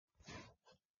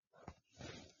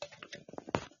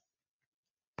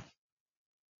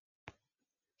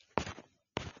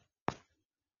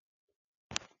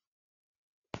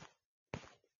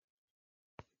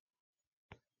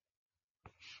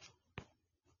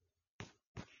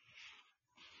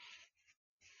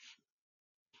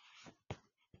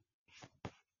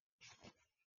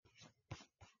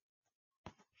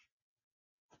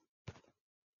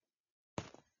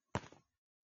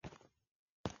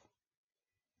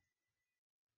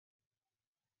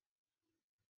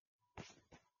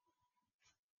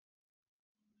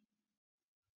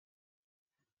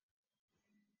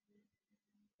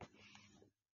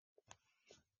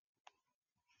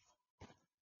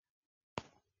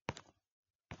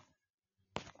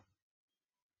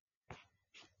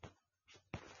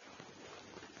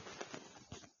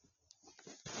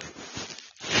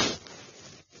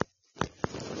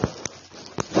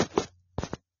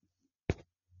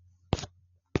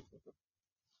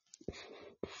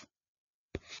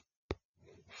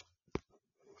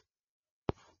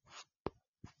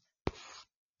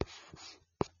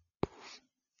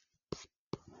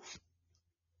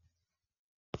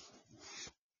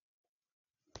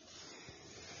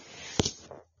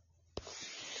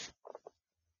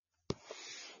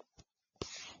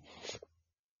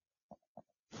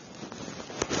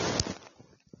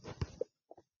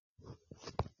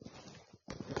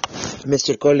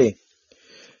Mr. Colley,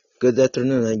 good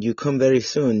afternoon. You come very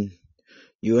soon.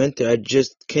 You enter. I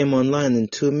just came online in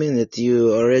 2 minutes.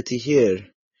 You already here.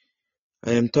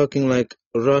 I am talking like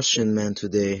a Russian man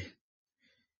today.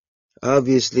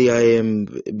 Obviously, I am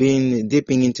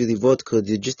dipping into the vodka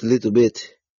just a little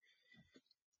bit,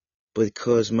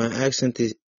 because my accent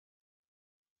is.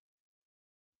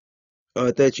 Oh,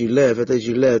 I thought you left.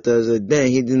 I was like,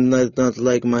 dang, he did not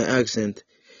like my accent.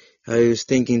 I was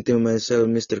thinking to myself,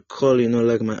 Mr. Colley,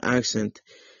 like my accent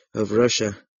of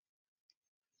Russia.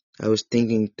 I was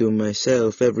thinking to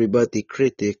myself, everybody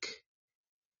critic.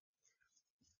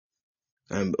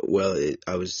 I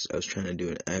was trying to do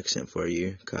an accent for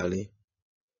you, Kali.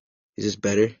 Is this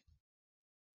better?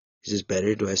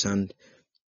 Do I sound?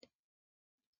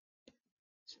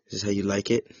 Is this how you like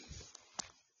it?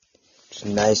 Just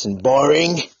nice and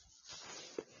boring.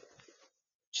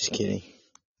 Just kidding.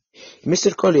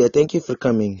 Mr. Colley, I thank you for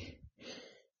coming.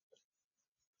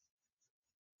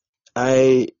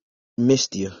 I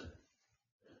missed you.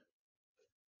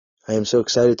 I am so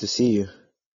excited to see you,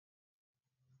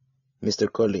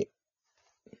 Mr. Colley.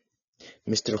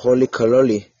 Mr. Holy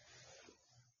Kaloli.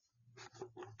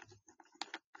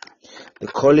 The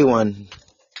Colley one.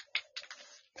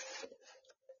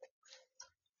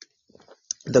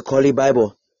 The Colley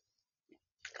Bible.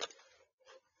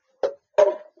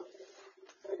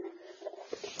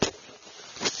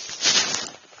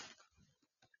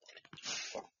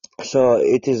 So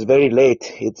it is very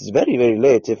late. It's very, very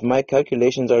late. If my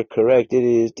calculations are correct, it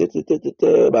is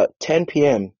about 10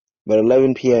 p.m., about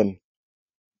 11 p.m.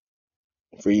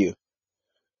 for you.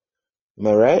 Am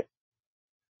I right?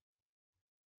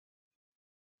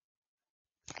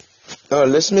 Oh,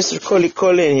 let's Mr.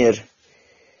 Colley in here.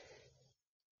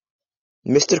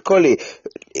 Mr. Colley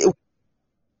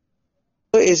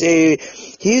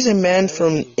he's a man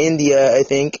from India, I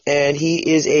think, and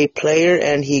he is a player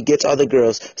and he gets all the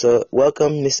girls. So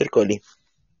welcome, Mr. Colley.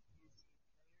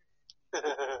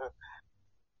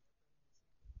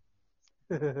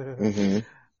 Mm-hmm.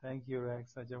 Thank you,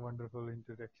 Rex. Such a wonderful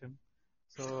introduction.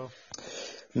 So,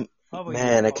 how are you?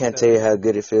 Man, I can't tell you how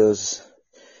good it feels.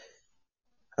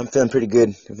 I'm feeling pretty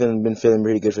good. I've been feeling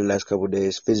pretty good for the last couple of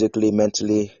days. Physically,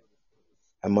 mentally,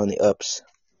 I'm on the ups.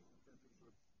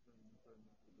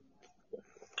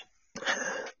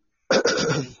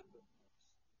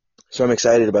 So I'm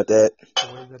excited about that. So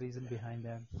what is the reason behind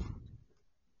that?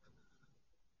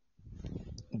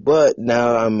 But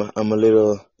now I'm a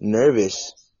little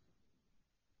nervous.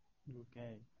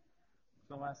 Okay.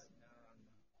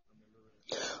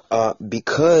 So,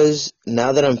 because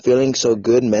now that I'm feeling so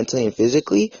good mentally and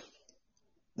physically,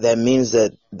 that means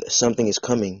that something is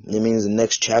coming. It means the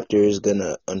next chapter is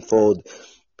gonna unfold.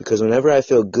 Because whenever I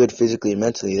feel good physically and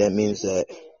mentally, that means that,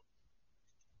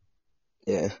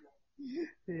 yeah.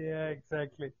 Yeah,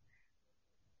 exactly.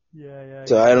 Yeah.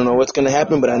 So I don't know what's gonna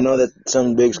happen, but I know that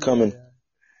something big's coming. Yeah.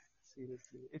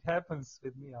 Seriously, it happens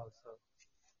with me also.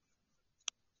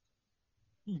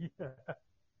 Yeah.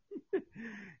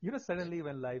 Suddenly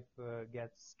when life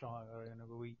gets stronger,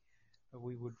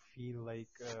 we would feel like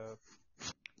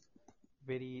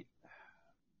very,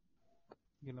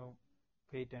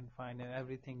 fit and fine, and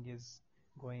everything is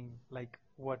going like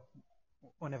what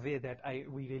on a way that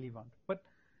we really want. But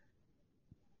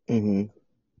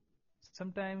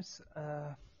sometimes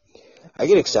I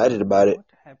get excited about it. What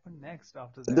happened next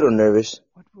after A that? little nervous.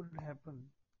 What would happen?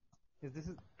 Is this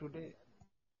today?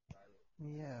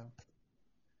 Yeah.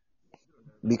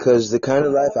 Because the kind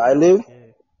of life I live.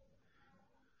 Okay.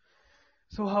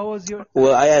 So how was your?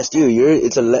 Well, I asked you.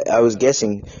 I was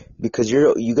guessing because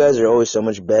you guys are always so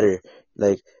much better.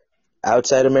 Like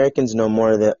outside Americans know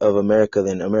more of America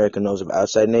than America knows of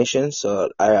outside nations.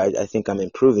 So I think I'm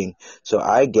improving. So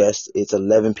I guessed it's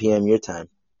 11 p.m. your time.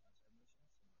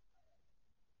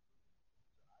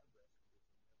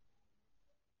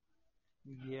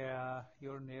 Yeah,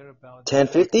 you're near about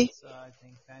 10:50. I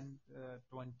think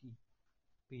 10:20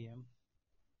 p.m.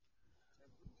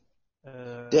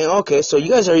 Dang. Okay. So you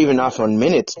guys are even off on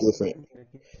minutes different.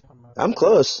 I'm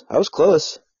close. I was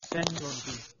close.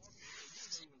 10:20.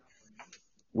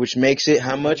 Which makes it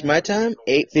how much my time?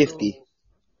 8:50.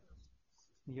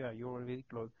 Yeah, you're very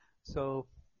close. So,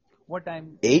 What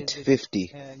time is it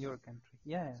 8:50. in your country?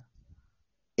 Yeah,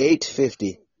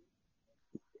 8:50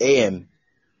 a.m.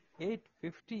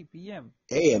 8:50 p.m.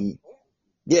 a.m.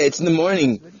 Yeah, it's in the It's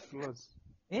morning. very close.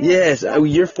 AM. Yes,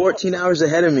 you're 14 hours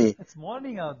ahead of me. It's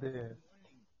morning out there.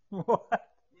 What?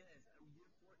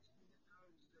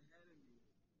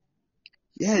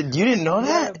 Yeah, you didn't know You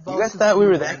are that? You about guys to thought we see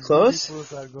were how that close?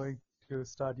 beautiful are going to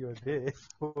start your day.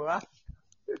 What?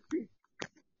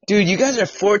 Dude, you guys are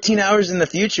 14 hours in the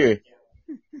future.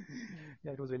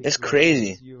 Yeah, it was really That's close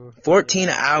crazy. because you, 14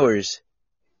 yeah, hours.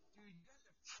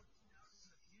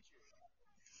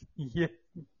 yeah.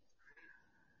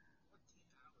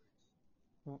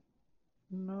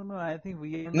 No, no, I think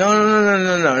we are No, not no, in no, no,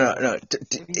 no, no, no, uh, no.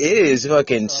 It we is both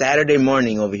fucking are. Saturday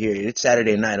morning over here. It's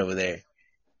Saturday night over there.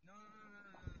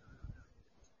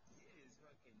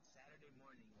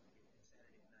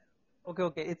 Okay,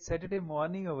 okay, it's Saturday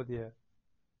morning over there.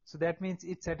 So that means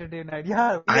it's Saturday night.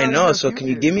 Yeah, we I are in know, the so can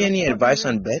you future. give me You're any not advice even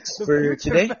on bets the for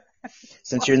future today? man.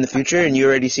 Since you're in the future and you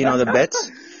already seen all the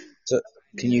bets. So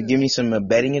can you Yeah. give me some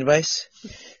betting advice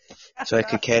so I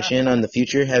could cash in on the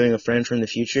future, having a friend from the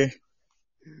future?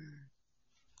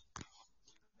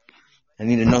 I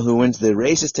need to know who wins the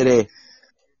races today.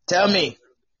 Tell me.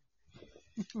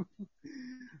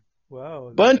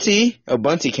 Wow, that's Bunty. Oh,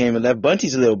 Bunty came and left.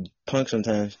 Bunty's a little punk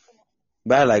sometimes.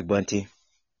 But I like Bunty.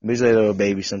 But he's like a little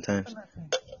baby sometimes. nothing.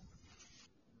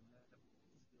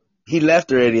 He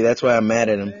left already. That's why I'm mad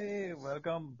at him. Hey,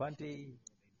 welcome, Bunty.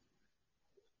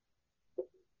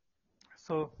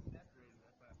 So,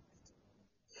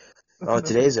 Oh, no, no.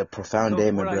 today's a profound So,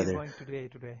 day, my what are you brother. going today?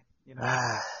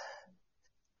 Ah,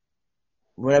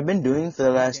 what I've been doing for the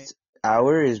Weekend. last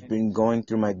hour has been going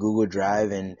through my Google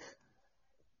Drive and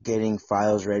getting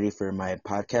files ready for my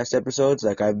podcast episodes.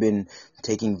 Like I've been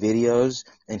taking videos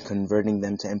and converting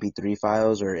them to MP3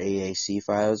 files or AAC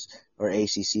files or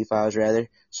ACC files rather,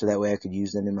 so that way I could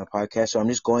use them in my podcast. So I'm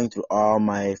just going through all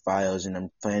my files and I'm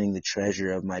finding the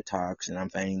treasure of my talks and I'm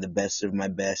finding the best of my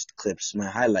best clips, my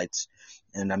highlights,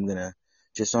 and I'm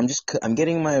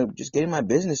getting my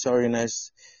business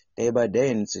organized day by day,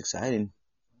 and it's exciting.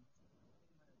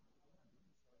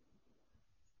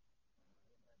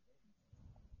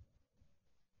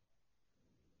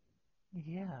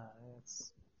 Yeah,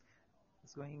 it's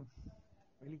going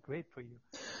really great for you.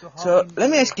 So, how So been let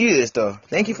me your ask you this though.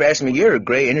 Thank you for asking me. what You're have a you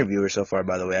been great doing? interviewer so far,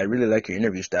 by the way. I really like your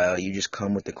interview style. You just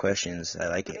come with the questions. I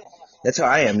like it. That's how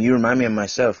I am. You remind me of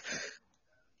myself.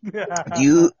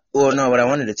 Well, no, what I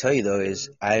wanted to tell you though is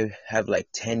I have like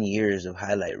 10 years of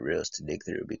highlight reels to dig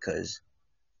through because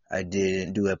I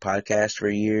didn't do a podcast for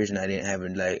years and I didn't have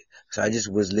it so I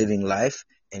just was living life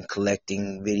and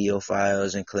collecting video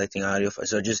files and collecting audio files.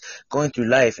 So just going through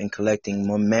life and collecting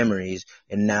more memories.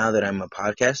 And now that I'm a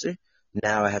podcaster,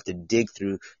 now I have to dig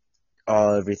through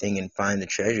everything and find the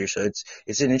treasure. So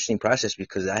it's an interesting process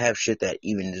because I have shit that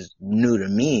even is new to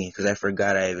me because I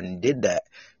forgot I even did that,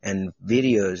 and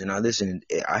videos and all this, and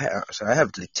I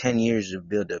have like 10 years of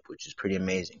build up, which is pretty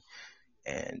amazing.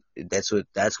 And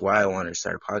that's why I wanted to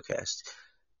start a podcast.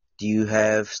 Do you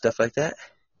have stuff like that?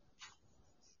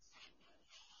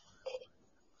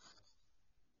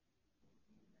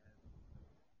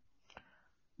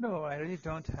 No, I really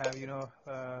don't have.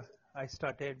 I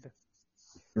started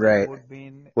Right.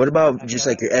 Podbean. What about I just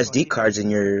have like your SD cards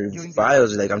and 2020 your during the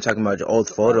files? Like I'm lockdown. talking about your old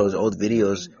So I photos, was old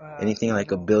videos, looking, anything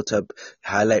like a built up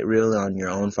highlight reel on your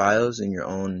own files and your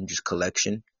own just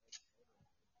collection.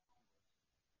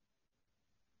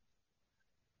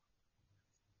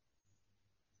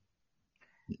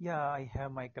 yeah, I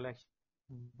have my collection,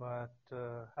 but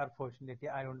unfortunately,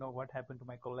 I don't know what happened to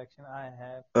my collection.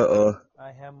 Uh-oh.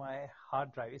 I have my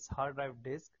hard drive. It's hard drive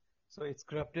disk, so it's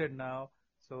corrupted now.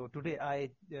 So today I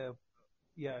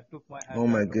took my hard Oh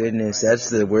my drive to my goodness, friend that's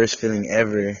and the worst feeling to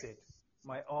ever. fix it.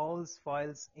 My all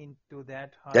files into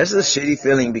that hard That's a drive, shitty and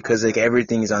feeling that hard because like drive is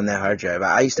everything's on that hard drive.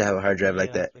 I used to have a hard drive like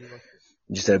yeah, that. it's very good.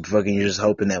 Just that fucking you're just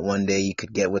hoping that one day you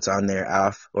could get what's on there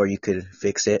off or you could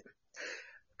fix it.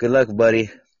 Good luck,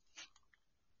 buddy.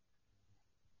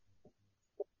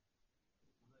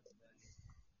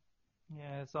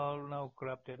 Yeah, it's all now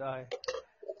corrupted.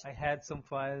 I had some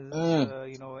files, Mm.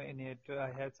 in it.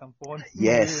 I had some porn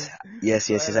Yes. movies, Yes,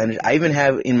 so yes, yes. I even everything,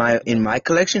 have in yeah. my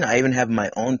collection, I even have my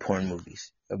own porn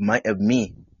movies of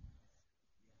me.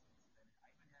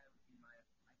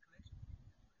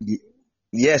 Y-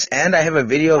 yes, and I have a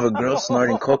video of a girl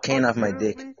snorting cocaine off my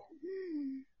dick. Seriously?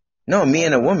 No, me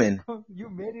and a Oh, woman. you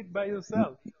made it by M-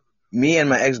 yourself. Me and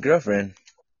my ex-girlfriend.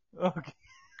 Okay.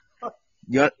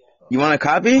 You want you want a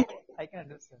copy? I can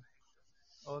understand.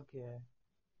 Okay.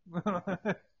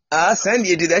 I'll send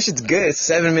you, dude. That shit's good. It's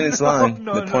 7 minutes No, long.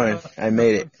 The no, no, porn. no, I no,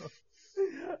 made it. no.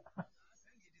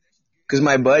 Cause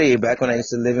my buddy back when I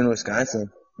used to live in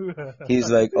Wisconsin,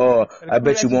 he's like, "Oh, And I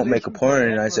bet you won't make a congratulations for porn,"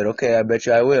 and that I said, one. "Okay, I bet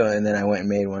you I will," and then I went and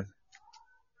made one.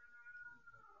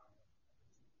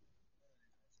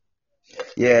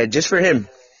 Yeah, just for him.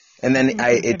 And then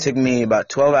it And took you me made one. about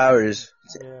 12 hours.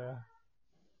 Yeah.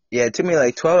 Yeah, it took me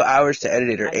like 12 hours to edit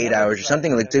it or I 8 never hours or tried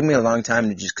something. Like, it that. took me a long time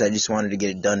to cause I just wanted to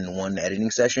get it done in one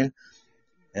editing session.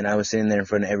 And I was sitting there in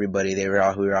front of everybody. We were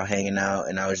all hanging out,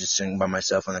 and I was just sitting by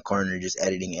myself on the corner, just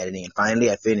editing. And finally,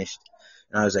 I finished.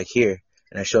 And I was like, here.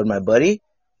 And I showed my buddy,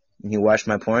 and he watched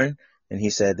my porn, and he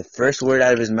said the first word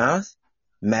out of his mouth,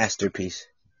 masterpiece.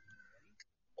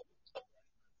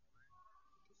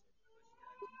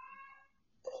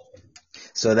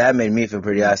 So that made me feel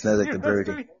pretty awesome. That was like the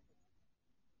perfect. Seriously?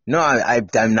 No,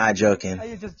 I'm not joking. Are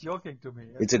you just joking to me?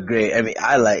 It's a great. I mean,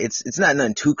 it's not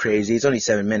nothing too crazy. It's only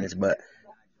 7 minutes, but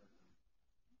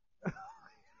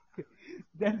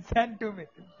Then send to me.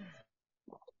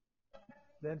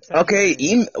 Then send to okay.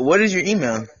 me. What is your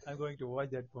email? I'm going to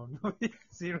watch that porn movie.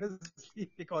 Seriously,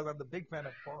 because I'm the big fan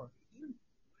of porn.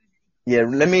 Yeah,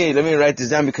 let me write this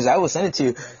down because I will send it to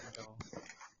you. Write it down.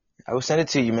 I will send it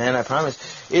to you, man. I promise.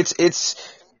 It's.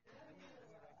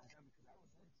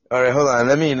 All right, hold on.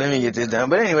 Let me get this down.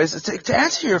 But anyways, to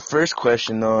answer your first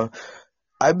question though,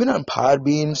 I've been on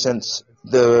Podbean I will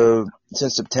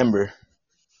since September,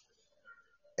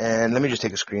 and let me just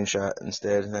take a screenshot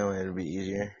instead. That way it'll be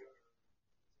easier.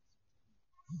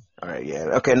 All right, yeah.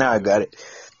 Okay, now I got it.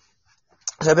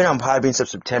 So I've been on Podbean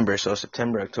since September. So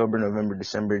September, October, November,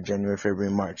 December, January,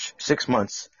 February, March. 6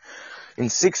 months. In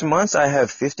 6 months, I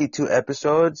have 52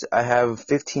 episodes. I have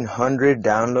 1,500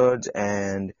 downloads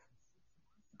and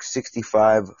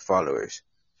 65 followers.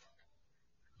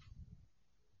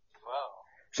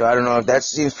 So I don't know if that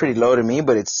seems pretty low to me,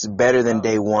 but it's better than Wow,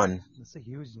 day one. that's a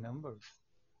huge number.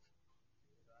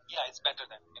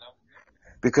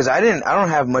 Because I don't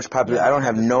have much Yeah, I it's don't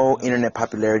have better than, no internet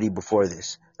popularity before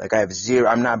this. Like I have zero,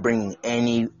 I'm not bringing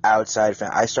any outside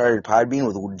fan. I started Podbean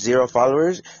with 0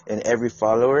 followers, and every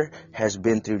follower has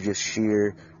been through just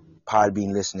sheer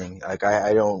Podbean listening. Like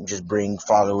I don't just bring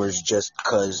followers just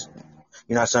cause,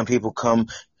 some people come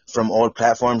from old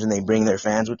platforms and they bring their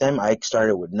fans with them. I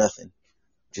started with nothing.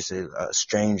 Just a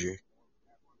stranger.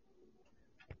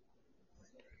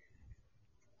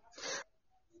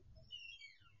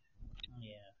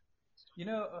 yeah. You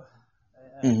know,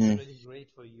 it's hmm really great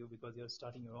for you because you're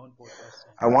starting your own podcast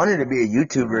I wanted to be a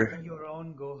and you're YouTuber, making your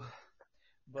own go.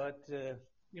 But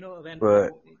when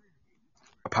but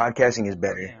podcasting is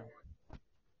better. yeah.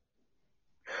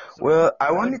 So Well,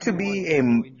 I what wanted do to you want be to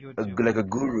do in YouTube? like a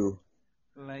guru,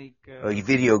 Like, a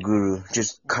video guru,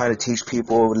 just kind of well, teach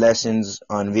people lessons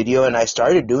on video. And I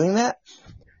started doing that.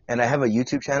 And I have a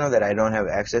YouTube channel that I don't have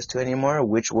access to anymore,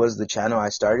 which was the channel I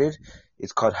started.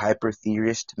 It's called Hyper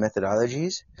Theorist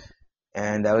Methodologies.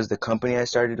 And that was the company I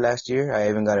started last year. I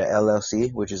even got an LLC,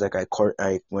 which is like I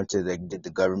went to did the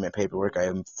government paperwork.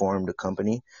 I formed a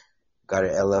company, got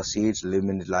an LLC. It's a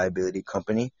limited liability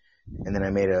company. And then I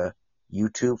made a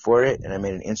YouTube for it, and I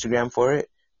made an Instagram for it,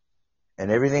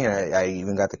 and everything. And I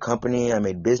even got the company. I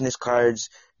made business cards,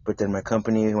 but then my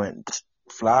company went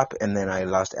flop, and then I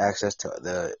lost access to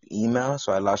the email.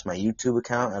 So I lost my YouTube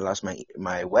account. I lost my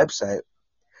website,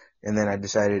 and then I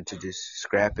decided to just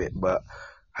scrap it. But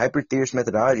Hypertheorist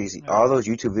Methodologies, all okay. those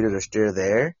YouTube videos are still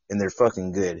there, and they're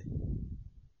fucking good.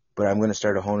 But I'm gonna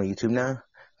start a whole new YouTube now.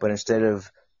 But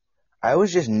I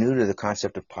was just new to the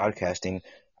concept of podcasting.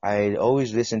 I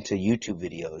always listened to YouTube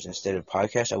videos instead of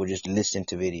podcasts. I would just listen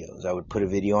to videos. I would put a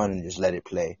video on and just let it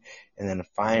play. And then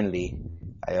finally,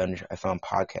 I found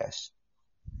podcasts.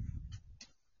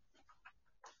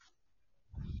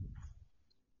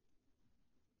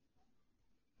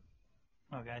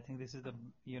 Okay, I think this is the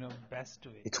best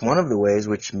way It's one of the to ways get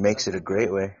which makes it a help to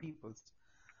great way. people.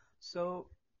 So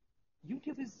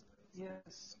YouTube is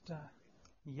yes,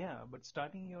 yeah, but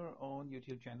starting your own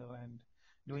YouTube channel and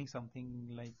doing something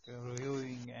like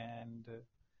reviewing and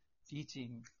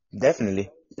teaching,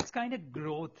 Definitely. it's kind of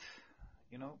growth.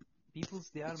 You know, people's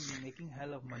they are making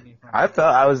hell of money from I it.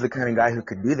 felt I was the kind of guy who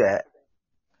could do that.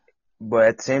 But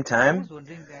at the same So I time, was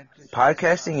wondering that.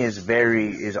 podcasting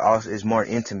is more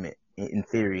intimate in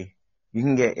theory. You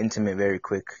can get intimate very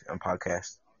quick on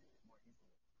podcasts.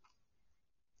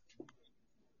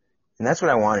 And that's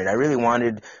what I wanted. I really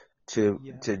wanted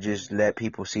Yeah. to just let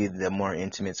people see the more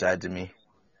intimate sides of me.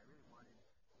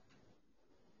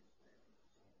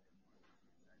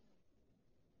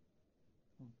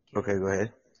 Okay, Okay. go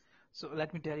ahead. So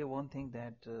let me tell you one thing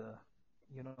that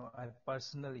I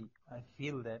personally I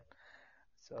feel that.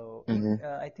 So hmm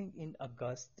I think in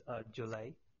August,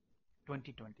 July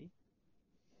 2020,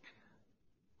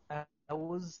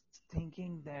 was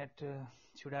thinking that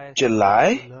should I start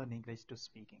to July? learn English to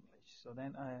speak English? So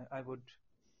then I would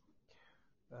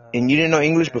And you didn't know think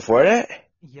English that, before that?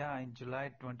 yeah, in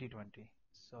July 2020.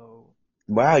 So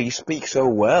Wow, you speak so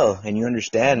well and you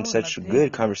understand no, such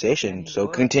good nothing, conversation. any So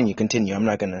work on that. continue. I'm So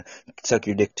not gonna suck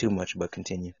your dick too much, but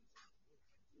continue.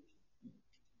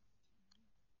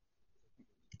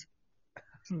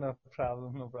 no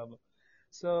problem, no problem.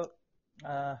 So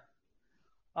uh,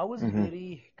 I was Hmm.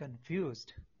 very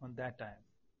confused on that time.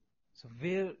 So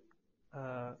where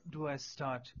do I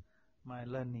start my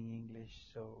learning English?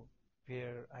 So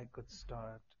where I could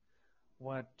start,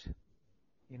 what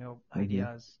Hmm.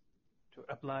 ideas to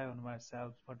apply on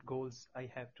myself, what goals I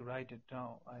have to write it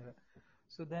down.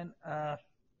 So then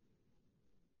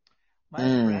my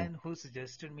Mm. friend who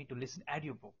suggested me to listen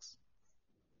audiobooks,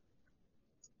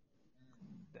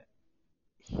 th-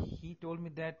 he told me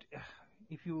that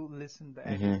if you listen the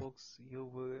Hmm. audiobooks, you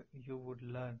would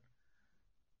learn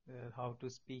how to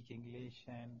speak English,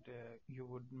 and you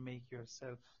would make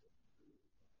yourself,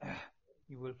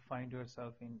 you will find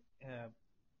yourself in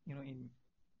in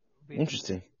with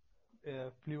Interesting.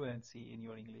 fluency in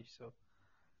your English. So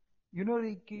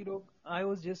Ricky, I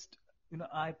was just,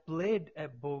 I played a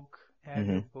book,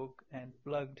 Hmm. audiobook, and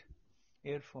plugged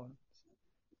earphones.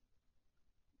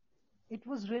 It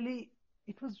was really,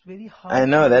 it was very I hard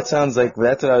know, to that sounds like,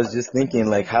 that's what I was just thinking.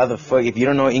 Like, understand how the fuck, if you English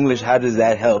don't know English, because how does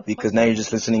that for the help? Because first now you're time.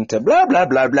 just listening to blah, blah,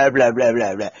 blah, blah, blah, blah,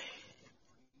 blah, blah.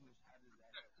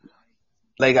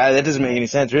 Like, that doesn't make any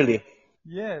sense, really.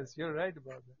 Yes, you're right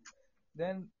about that.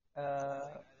 Then,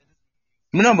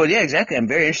 No, but yeah, exactly. I'm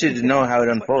very interested to know how it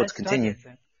but I unfolds. Continue. started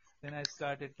then. Then I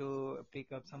started to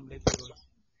pick up some little words.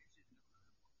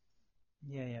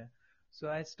 Yeah, yeah. So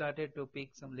I started to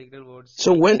pick some little words,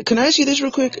 So speak when, can I ask you this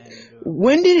real sentences, quick? and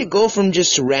When did it go from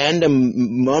just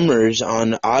random mummers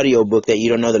on audiobook that you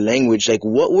don't know the language? Like,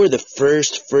 what were the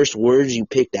first words you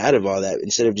picked out of all that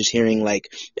instead of just hearing like,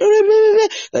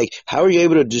 how are you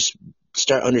able to just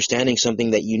start understanding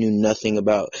something that you knew nothing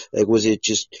about? Like, was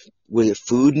it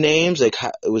food names? Like,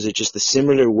 how, was it just the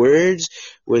similar words?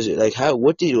 Was it like,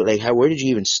 where did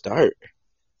you even start?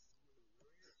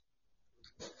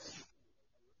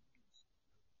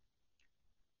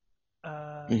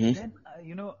 Hmm. then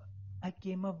I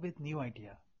came up with new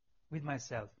idea with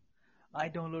myself. I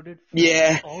downloaded Friends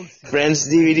Yeah, all Friends seasons,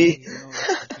 DVD. actually,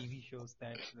 the TV shows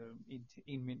that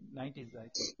in mid 90s, I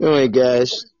think. Oh my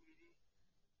gosh.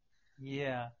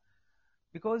 Yeah,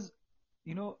 because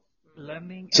you know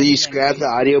learning So you any scrapped the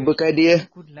language you could audiobook idea? you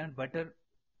could learn better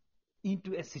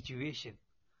into a situation.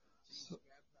 So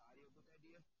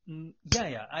yeah,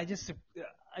 yeah, I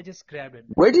just grabbed it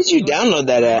Where did you because download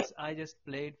that at? once I just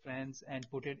played Friends and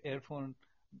put it earphone.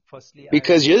 Firstly, I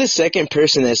Because you're the second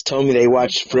person that's told me they put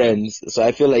watched Friends, so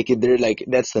I feel like they're like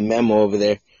that's the memo over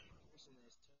there.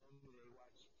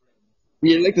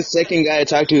 You're like the second guy I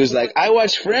talked to who's like, I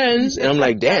watched Friends, and I'm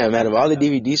like, damn, out of all the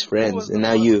DVDs, who Friends, was and the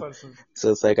now first you. person?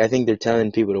 So it's like I think they're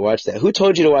telling people to watch that. Who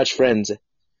told you to watch Friends?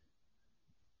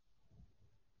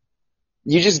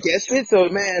 You just guessed it? So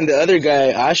man, the other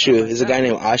guy, Ashu, is a guy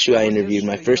named Myself. Ashu I I was interviewed. just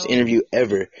My first interview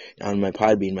ever on my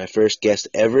Podbean, my first guest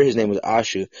ever. His name was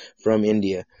Ashu from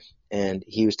India. And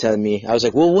he was telling me, I was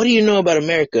like, well, what do you know about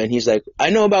America? And he's like, I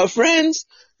know about Friends.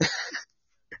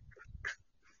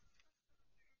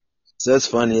 So it's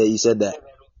funny that you said that.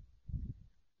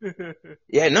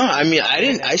 Yeah, no, I mean, yeah,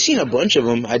 that I was seen a bunch of that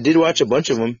them. was I did just watch a nice. bunch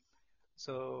of them.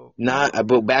 So Not,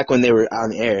 but back when they were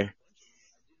on air.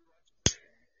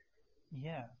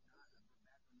 yeah,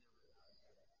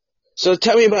 So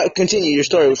tell me about, continue your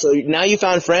story. yeah. So now you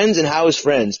found Friends, and how was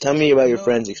Friends? Tell me about your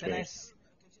Friends Then experience.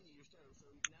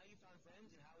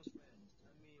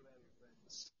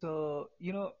 so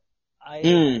I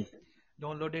Hmm,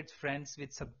 downloaded Friends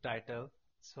with subtitle.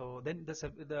 So then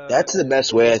that's the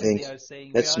best way, I voices think. they are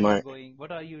saying, That's "Where are you smart, going?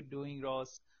 What are you doing,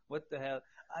 Ross? What the hell?"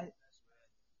 I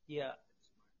Yeah,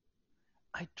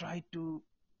 I tried to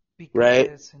pick up right?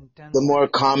 a The sentence more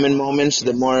common on moments,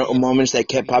 the more yes, moments that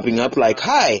kept popping up, like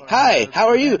 "Hi, for hi, help. how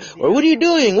are So you?" then they or are "What are you saying,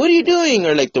 doing? What are you doing?"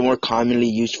 or like the more commonly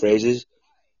used phrases.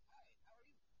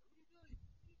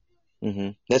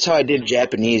 That's how I did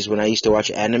Japanese when I used to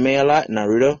watch anime a lot,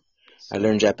 Naruto. I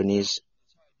learned so Japanese.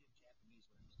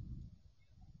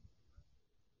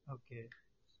 okay.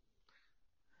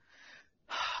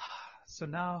 So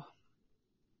now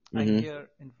I'm Hmm. here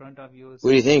in front of you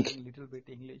What do you think, speaking little bit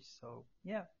English. So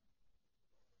yeah,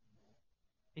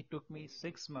 it took me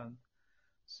 6 months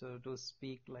so to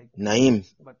speak like Naeem?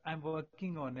 this, but I'm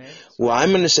working on it. So Well, I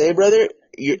I'm hope gonna say, brother,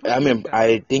 it will take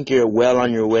I time. think you're well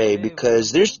on your way Today was the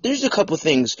because there's a couple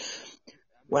things.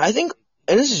 Well, I think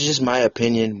and this is just my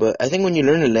opinion, but I think when you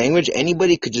learn a language,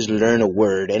 anybody could just learn a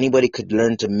word. Anybody could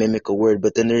learn to mimic a word,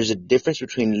 but then there's a difference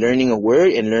between learning a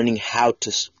word and learning how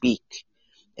to speak.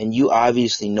 And you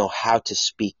obviously know how to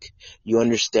speak. You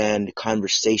understand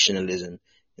conversationalism,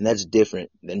 and that's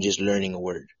different than just learning a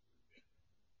word.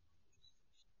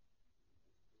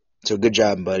 So good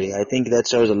job, buddy. I think that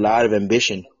shows a lot of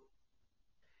ambition.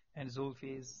 And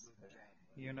Zulfi is,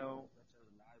 you know,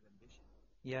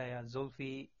 yeah,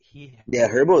 Zulfi, he Yeah,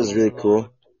 Herbo is knows a really cool.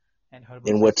 lot. And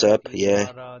Herbal And what's up? Society,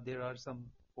 Yeah. there are some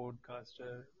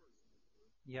podcaster,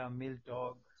 yeah, Mill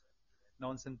Talk,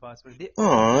 Nonsense Password. They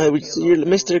all Oh, help me a you're lot to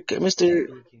Mr.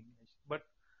 speak English. But,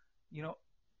 you know,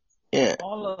 Yeah.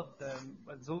 all of them,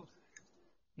 but Zulf,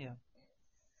 yeah.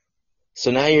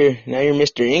 So now you're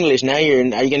Mr. English. Are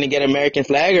you gonna get American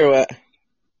flag or what?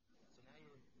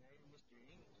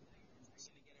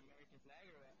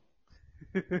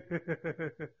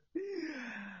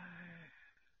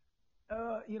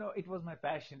 It was my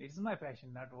passion. It's my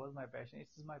passion, not was my passion.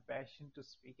 It's my passion to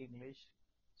speak English.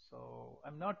 So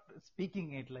I'm not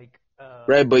speaking it like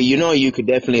Right, but you could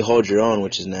definitely hold your own,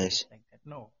 which is fluently nice. like that.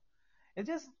 No, it's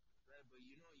just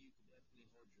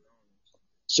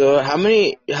So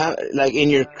like in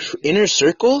your I inner just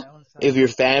circle, pronounce of some your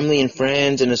family and working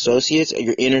friends and sentences. associates,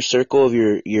 your inner circle of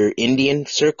your Indian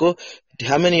circle,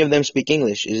 how many of them speak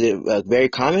English? Is it very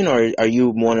common, or are you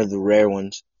one of the rare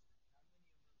ones?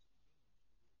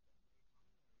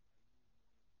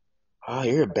 Oh,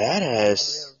 you're a I'm a rare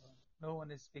badass. one. No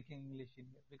one is speaking English in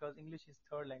here because English is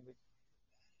third language.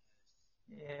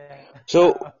 Yeah,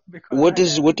 So, because I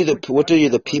have good what do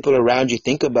the contact people person. around you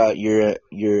think about your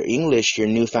English, your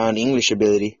newfound English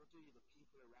ability?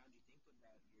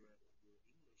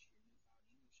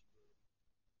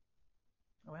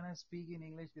 When I speak in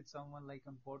English with someone like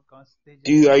on podcast, they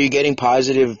just Are you getting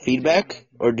positive enjoying feedback,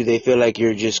 it, or do they feel like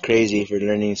you're No, just no, they crazy just for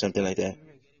learning something like that?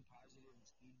 English.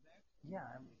 Yeah,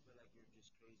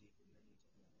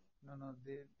 no, no,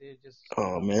 they just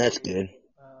Oh man, that's good.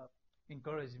 uh,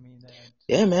 encourage me that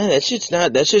Yeah, man, that's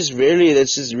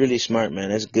just really smart, man.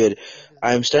 That's good. that is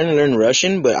I'm starting to learn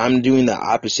Russian, but I'm doing the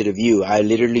opposite of you. I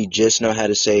literally just know how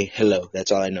to say hello.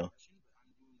 That's all I know.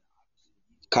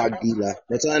 Kagdila.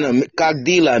 That's all I know.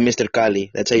 Kagdila, Mr.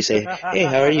 Kali. That's how you say, hey,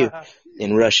 how are you?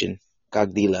 In Russian.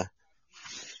 Kagdila.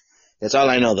 That's all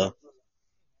I know, though.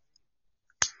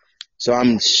 So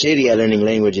I'm shitty at learning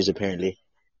languages, apparently.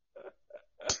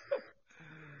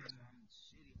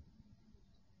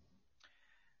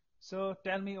 So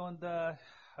tell me on the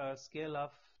scale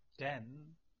of 10,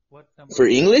 what number For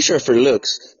would you English or give for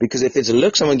looks? Because if it's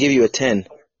looks, I'm gonna give you a 10.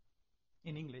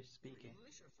 in English speaking?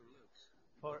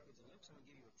 For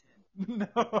no,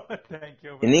 thank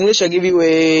you, In but English, I'll give you no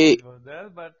a need was there.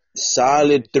 But in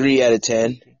solid English 3 out of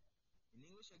 10. speaking,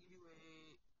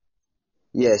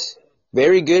 Yes.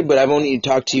 Very good, but I've only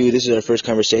talked to you. This is our first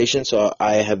conversation, so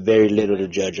I have very little to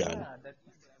judge on. yeah, that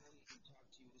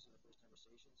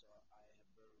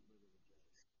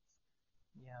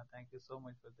yeah. Thank you so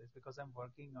much for this because I'm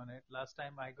working on it. Last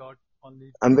time I got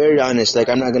only I'm two, very honest. so Like, I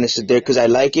I'm not am going to sit there because I yeah,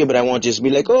 like you, but I won't just be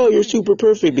like, oh, you're super improving.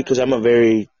 perfect Yeah, because I'm a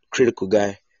very critical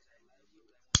guy.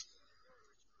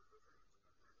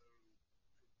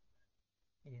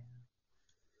 yeah.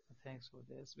 Thanks for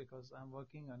this because I'm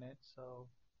working on it. So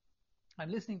I'm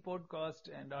listening podcast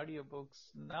and audiobooks.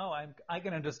 Now I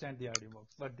can understand the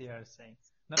audiobooks, what they are saying.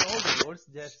 Not all the words,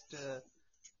 just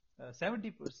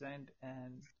 70%,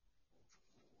 and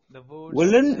the words Well,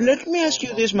 of let me ask you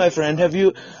of this, my Mr. friend. Kali,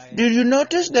 Did you I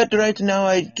notice that understand right it. now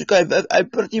And I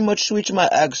pretty much switched my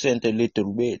accent a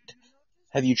little bit?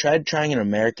 Have you tried trying an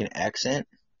American accent?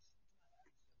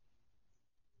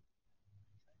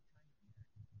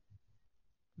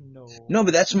 No, no,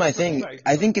 but that's my I should thing. try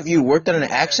I because think if I'm you not worked on an good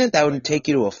at that accent, that right would now. take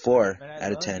you to a 4 When I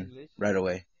out of learn 10 English, right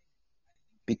away.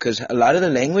 Because a lot of the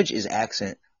language is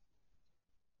accent.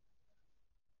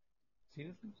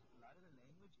 seriously.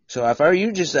 So if I were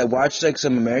you, just watch like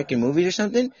some American movies or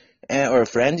something, or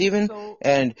Friends even. So,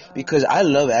 And because I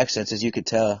love accents, as you could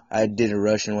tell, I did a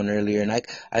Russian one earlier, and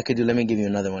I could do. Let me give you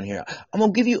another one here. I'm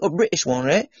gonna give you a British one,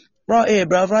 right? Right here,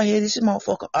 bruv. Right here. This is my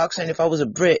fucking accent. If I was a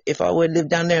Brit, if I would live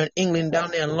down there in England,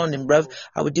 down there in London, bruv, oh,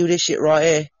 I would do this shit right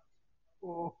here.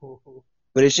 oh, oh, oh,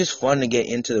 But it's just fun to get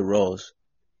into the roles.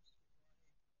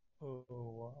 oh,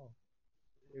 wow.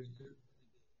 It's good.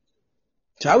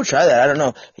 So I would try that. I don't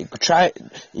know. You could try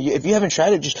if you haven't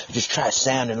tried it. Just try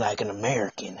sounding like an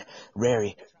American.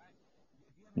 Very,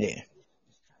 yeah.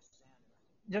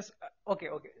 Just okay,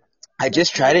 okay. I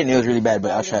just Let's tried it let's and it was really bad,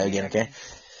 but I'll try the try Indian again. Okay.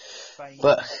 accent. Trying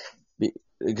But Indian accent.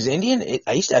 because Indian,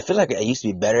 I feel like I used to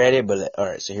be better at it. But all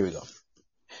right, so here we go.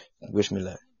 Wish me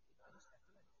luck.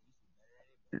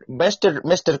 Mr.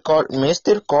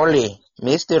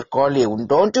 Coley,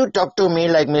 don't you talk to me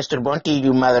like Mr. Bunty,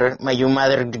 you mother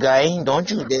guy. Don't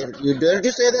you dare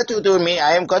to say that to me.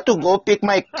 I am got to go pick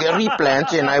my curry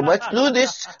plants and I must do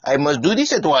this. I must do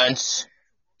this at once.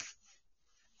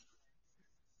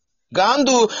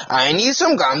 Gandu, I need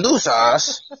some gandu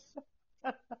sauce.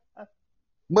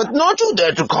 But don't you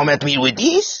dare to come at me with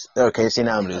this. Okay, see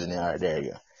now I'm losing it. Alright, there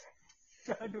you go.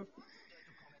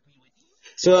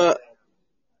 So,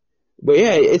 but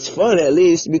yeah, it's fun at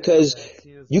least because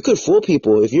you could fool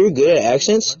people. If you're good at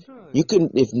accents, you can,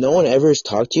 if no one ever has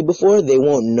talked to you before, they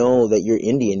won't know that you're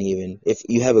Indian even. If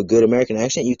you have a good American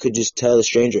accent, you could just tell a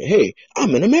stranger, hey,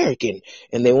 I'm an American.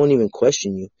 And they won't even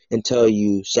question you until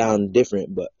you sound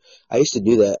different. But I used to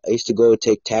do that. I used to go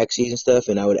take taxis and stuff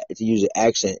and I would use an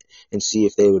accent and see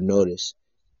if they would notice.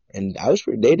 And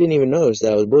they didn't even notice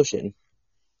that I was bullshitting.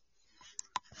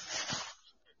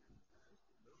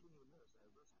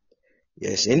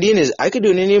 Yes, Indian is, I could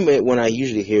do an Indian when I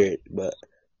usually hear it, but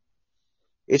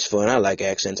it's fun. I like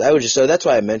accents. So that's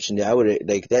why I mentioned it. I would,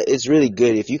 like, that, it's really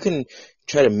good if you can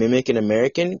try to mimic an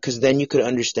American, because then you could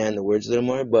understand the words a little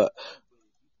more, but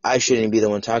I shouldn't be the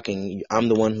one talking. I'm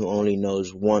the one who only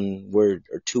knows one word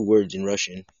or two words in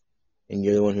Russian, and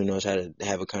you're the one who knows how to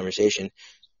have a conversation.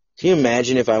 Can you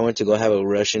imagine if I went to go have a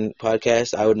Russian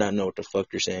podcast? I would not know what the fuck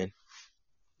you're saying.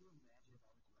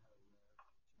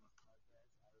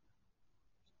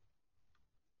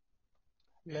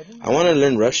 Learning I want to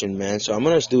learn languages Russian, man, so I'm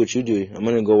gonna do what you do. I'm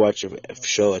gonna go watch a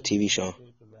show, a TV show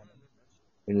related to learning.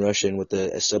 in Russian with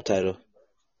a subtitle.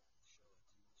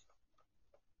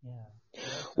 Yeah,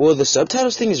 that's Well, the actually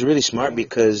subtitles thing is really smart one of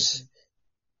the few because things.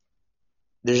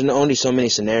 there's only so many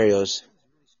scenarios.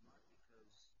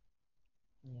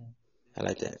 Yeah, I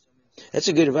like that. That's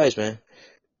a good advice, man.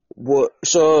 Well,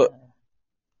 so yeah,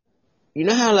 you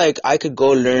know how like I could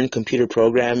go learn computer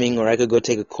programming or I could go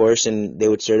take a course and they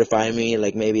would certify me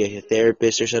like maybe a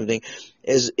therapist or something.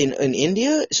 Is in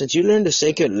India, since you learned a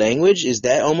second language, is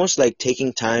that almost like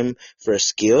taking time for a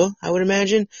skill, I would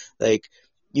imagine? Like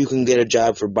you can get a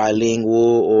job for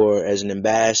bilingual or as an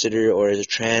ambassador or as a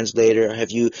translator.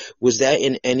 Was that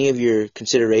in any of your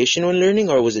consideration when learning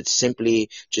or was it simply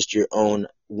just your own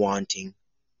wanting?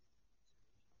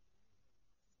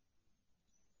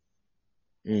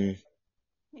 Mm,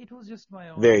 it was just my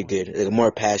own very good. wanting, Like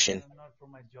more passion. not for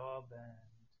my job and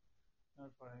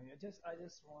not for any. I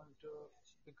just want to,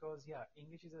 because yeah,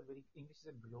 English is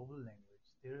a global language.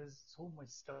 There is so much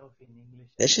stuff in English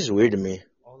That's just weird to available me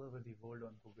all over the world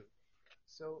on Google.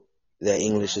 So that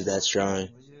English is trying that out new strong.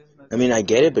 languages, I mean, nothing I to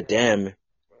get it, hide but there. damn,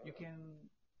 You can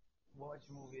watch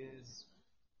movies,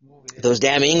 those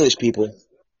damn English people.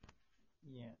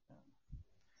 yeah.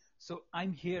 So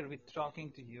I'm here with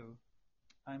talking to you.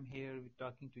 I'm here with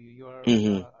talking to you.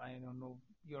 Hmm. I don't know,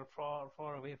 you're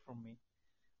far away from me.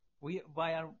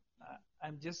 Why are,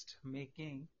 I'm just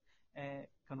making a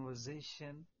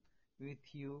conversation with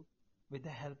you with the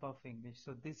help of English.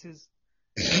 So this is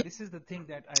the thing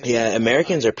that I Yeah,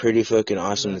 Americans are I pretty fucking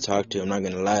awesome to learned from talk to. you. I'm not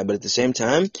gonna lie, but at the same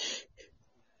time,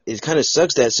 it kind of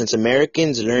sucks that since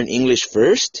Americans learn English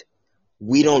first,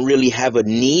 we don't really have a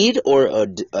need or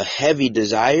a heavy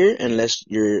desire, unless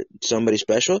you're somebody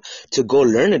special, to go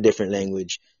learn a different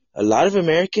language. A lot of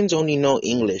Americans only know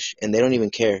English and they don't even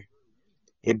care.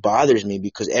 It bothers me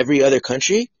because every other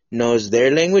country knows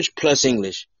their language plus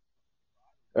English,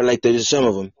 or like there's some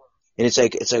of them, and it's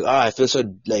like, oh, I feel so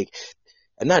like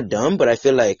I'm not dumb, but I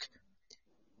feel like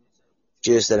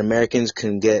just that Americans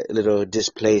can get a little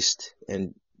displaced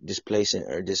and displacent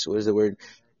or what is the word?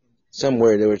 Some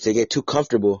word where they get too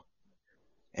comfortable.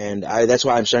 And that's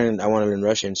why I want to learn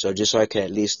Russian, so just so I can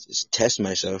at least test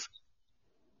myself.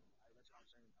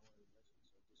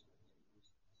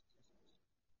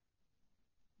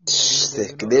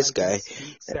 Yeah, This I can guy,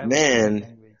 speak seven different man,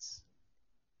 languages,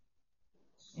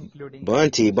 including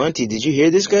English. Bunty, did you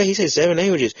hear this guy? He said seven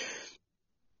languages.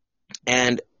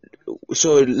 And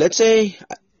so let's say,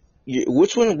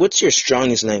 what's your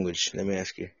strongest language? Let me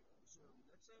ask you.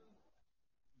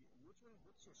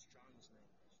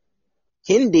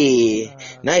 Hindi.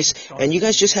 Nice. The And you strongest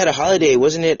guys just language had a is holiday, Hindi.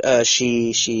 wasn't it?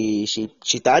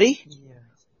 Shitari? Yeah.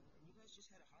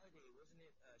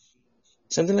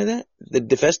 Something like that?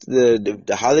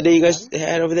 The holiday you guys Shitari?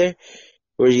 had over there?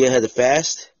 Where you had the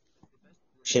fast?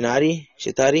 Shitari?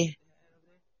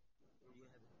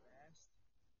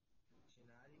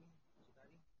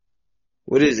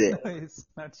 What is No, it? it's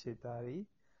not Shitari.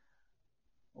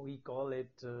 We call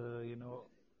it,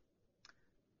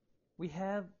 we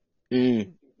have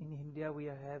Mm, in India, we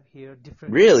have here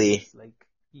different really? tribes, like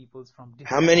peoples from How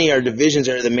different many are tribes. divisions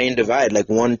are the main divide? Like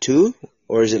one, two?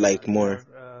 or is it Yeah, like there more?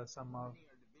 are some of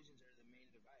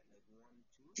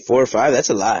 4 or 5? That's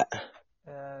a lot.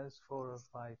 four or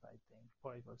five, I think,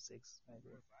 five or six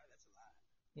maybe.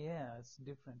 Yeah, it's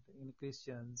different in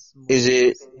Christians, Is it?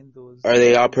 Muslims, Hindus, Are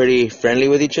they all Buddhists, pretty friendly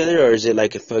with each other, or is it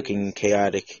like a and fucking Sikhs.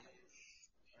 chaotic?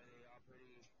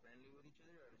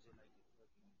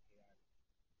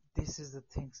 This is the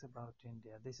things about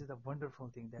India. This is the wonderful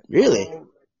thing that Really? all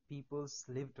peoples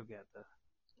live together.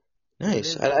 We Nice.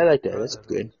 live I like like that. That's brotherhood.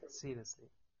 good. Seriously,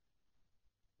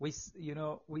 we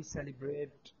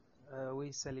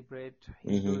celebrate Hmm.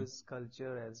 Hindus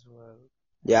culture as well,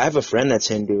 Yeah, I have a and friend that's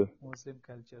Hindu. Muslim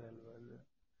culture as well.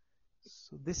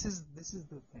 So this is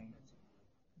the thing.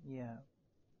 Yeah.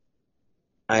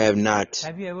 I have not.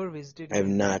 Have you ever visited I have India?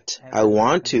 not. Have I you ever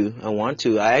want to. I want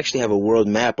to. visited I actually India? have a world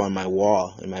map on my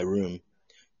wall in my room,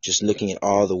 just looking at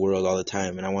all the world all the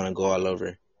time, and I want to go all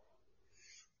over.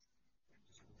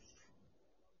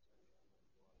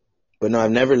 But no,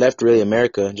 I've never left really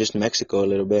America, just Mexico a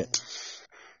little bit. Yeah.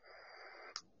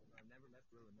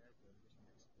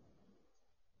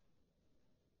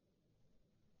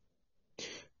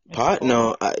 It's Pot? pot.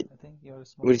 No. I think you're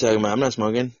What are you smoking. talking about? I'm not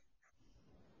smoking.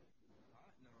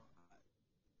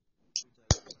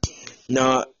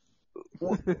 No.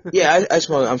 Yeah, I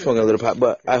smoke. I'm smoking a little pot,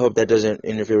 but I Okay. hope that doesn't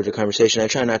interfere with the conversation. I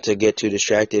try not to get too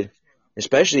distracted,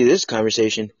 especially this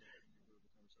conversation.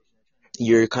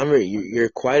 You're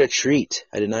quite a treat.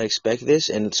 I did not expect this,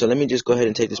 and so let me just go ahead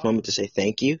and take this moment to say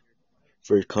thank you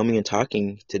for coming and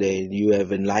talking today. You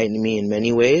have enlightened me in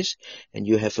many ways, and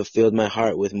you have fulfilled my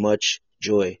heart with much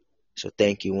joy. So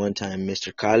thank you one time,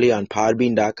 Mr. Kali on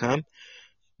Podbean.com.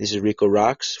 This is Rico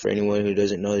Rocks. For anyone who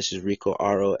doesn't know, this is Rico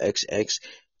ROXX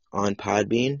on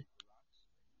Podbean.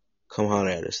 Come holler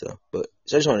at us though. But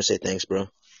so I just want to say thanks, bro.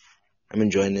 I'm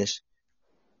enjoying this.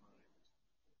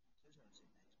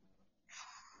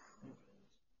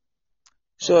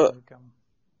 Oh, So welcome.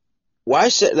 why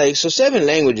so 7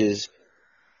 languages?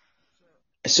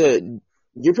 So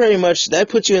you're pretty much that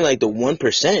puts you in like the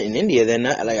 1% in India. Then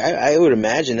I would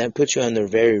imagine that puts you on the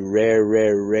very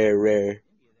rare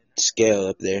scale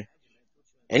up there.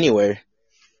 Anywhere.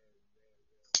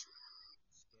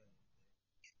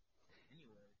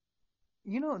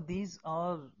 These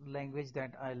are language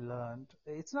that I learned.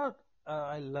 It's not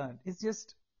I learned. It's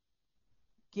just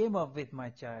came up with my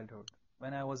childhood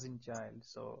when I was in child.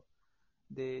 So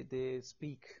they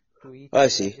speak to each Oh, I other.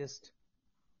 I see. just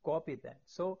copy that.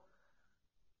 So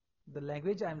the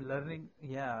language I'm learning,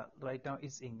 yeah, right now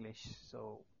is English.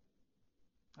 So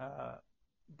uh,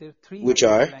 there are three Which major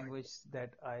are? languages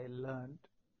that I learned.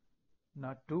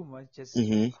 Not too much, just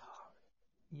Mm-hmm.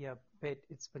 yeah, but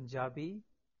it's Punjabi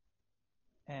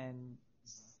and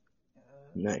uh,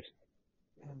 Nice.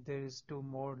 and there is two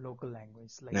more local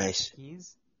languages like Nice.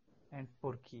 Portuguese and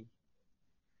Porki.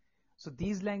 So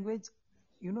these languages,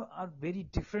 are very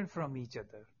different from each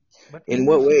other. But In what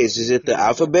English is ways? Is it the basically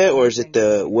alphabet or is it understanding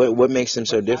the of each what other. makes them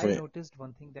so But I different? noticed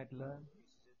one thing that learn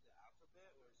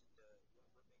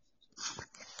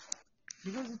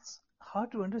because it's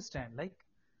hard to understand. Like,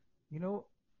 you know,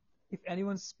 if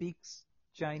anyone speaks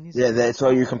Chinese Yeah, to you, that's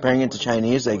why you're comparing it to what is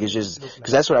Chinese. Like what it's does it just look because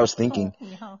like? that's what I was thinking.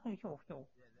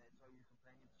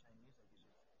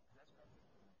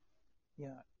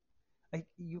 Yeah, like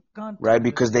you can't Right?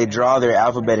 Because they understand draw their like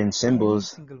alphabet in any symbols.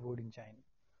 single word in Chinese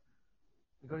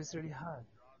because it's really hard.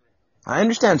 I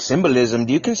understand symbolism.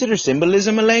 Do you Yeah, consider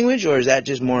symbolism a language, or is that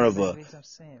just so more these of a languages are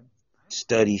same.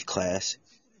 study class?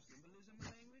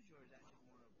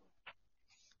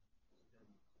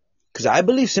 Because I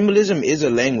believe symbolism is a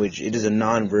language. It is a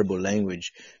non-verbal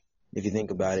language. If you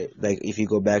think about it, like if you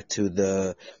go back to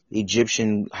the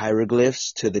Egyptian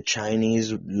hieroglyphs, to the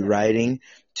Chinese writing,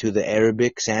 to the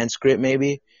Arabic Sanskrit,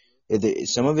 maybe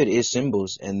some of it is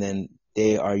symbols, and then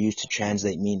they are used to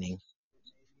translate meaning.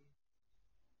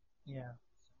 Yeah,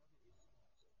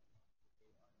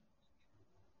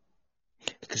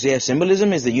 Because yeah,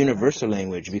 symbolism is the that's the universal thing.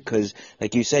 language. Because,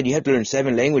 like you said, you have to learn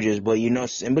 7 languages, but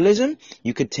symbolism,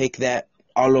 you could take that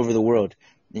all over the world.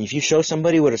 And if you show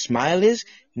somebody what a smile is,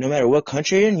 no matter what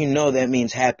country you're in, you know that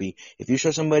means happy. If you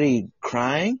show somebody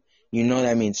crying, you know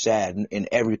that means sad in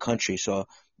every country. So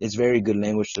it's very good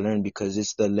language to learn because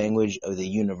it's the language of the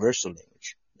universal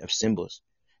language of symbols.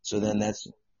 So then that's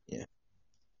yeah.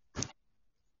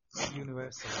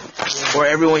 Universal. Or Yes.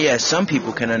 everyone, yeah, some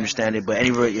people can understand it, but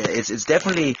anybody, yeah, it's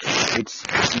definitely it's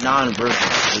non-verbal,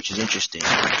 which is interesting.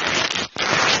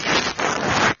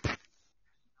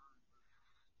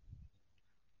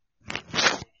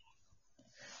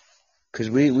 Because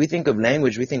we think of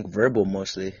language, we think verbal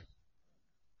mostly.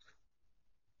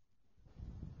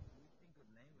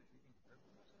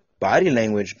 body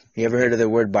language. You ever heard of the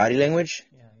word body language?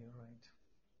 Yeah, you're right.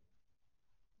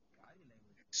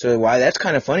 So why that's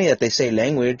kind of funny that they say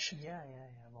language, Yeah,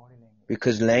 body language.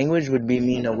 because language would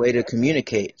mean a way to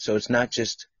communicate. So it's not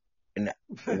just in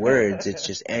words, it's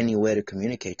just any way to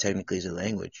communicate technically is a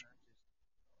language,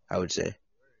 I would say.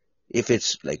 If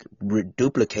it's like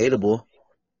duplicatable.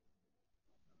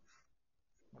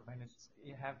 But when it's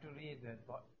you have to read that.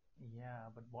 Yeah,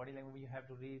 but body language you have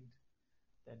to read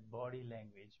that body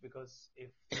language because if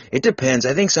It depends.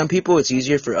 I think some people it's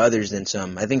easier for others than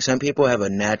some. I think some people have a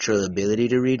natural ability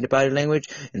to read the body language,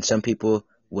 and some people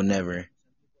will never.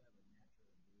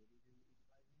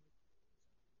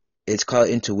 It's called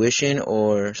intuition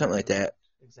or something like that.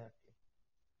 exactly.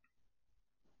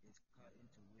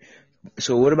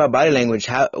 So what about body language?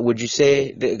 How would you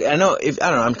say? I know if I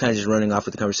don't know. I'm kind of just running off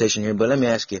with the conversation here, but let me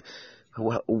ask you: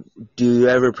 do you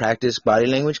ever practice body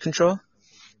language control?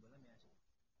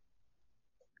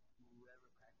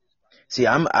 See,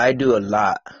 I do a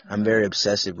lot. I'm very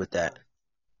obsessive with that.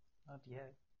 Not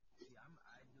yet.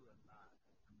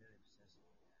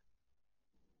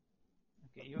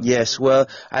 Okay, you're Yes, well,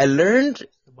 I learned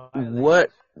the body what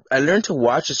language. I learned to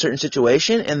watch a certain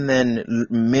situation and then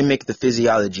mimic the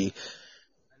physiology.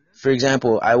 For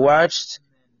example, I watched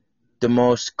the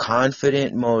most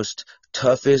confident, most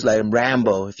toughest, like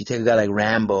Rambo. If you take a guy like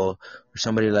Rambo or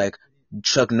somebody like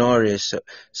Chuck Norris,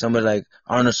 somebody like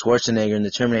Arnold Schwarzenegger in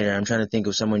The Terminator, I'm trying to think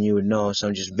of someone you would know,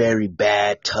 some just very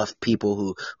bad, tough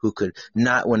people who could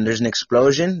not, when there's an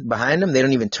explosion behind them, they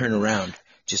don't even turn around.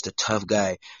 Just a tough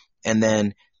guy. And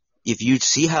then if you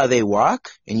see how they walk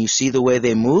and you see the way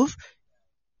they move,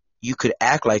 you could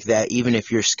act like that even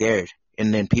if you're scared.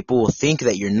 And then people will think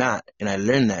that you're not. And I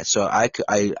learned that. So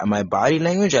my body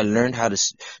language, I learned how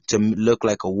to look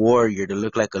like a warrior, to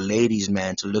look like a ladies'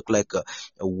 man, to look like a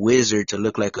wizard, to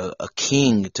look like a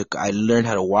king. I learned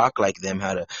how to walk like them,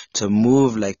 to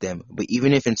move like them. But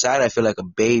even if inside I feel like a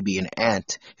baby, an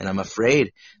ant, and I'm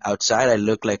afraid, outside I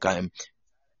look like I'm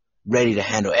ready to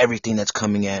handle everything that's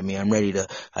coming at me. I'm ready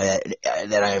that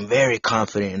I am very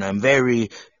confident and I'm very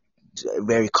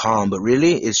calm, but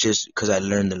really it's just because I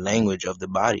learned the language of the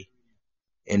body.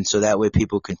 And so that way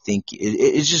people can think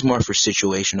it's just more for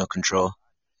situational control.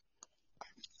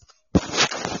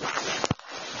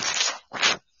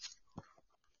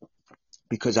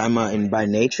 Because and by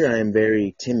nature I am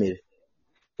very timid,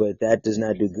 but that does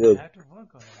not do You good. have to work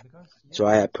on it because So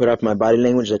yeah, I put up my body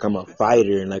language like I'm a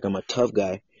fighter and like I'm a tough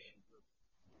guy.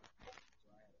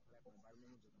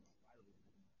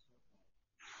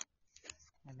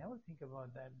 I never think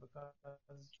about that because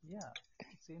yeah,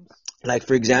 it seems Like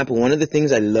for example, one of the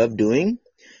things I love doing,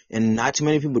 and not too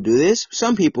many people do this,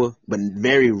 some people, but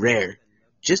very rare.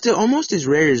 Just almost as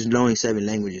rare as knowing 7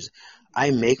 languages.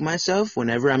 I make myself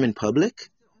whenever I'm in public.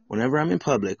 Whenever I'm in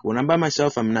public, when I'm by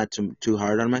myself, I'm not too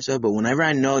hard on myself. But whenever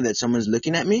I know that someone's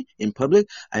looking at me in public,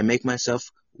 I make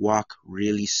myself walk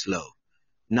really slow,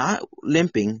 not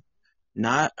limping,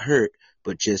 not hurt,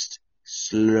 but just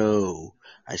slow.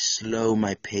 I slow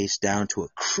my pace down to a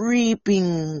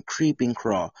creeping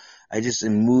crawl. I just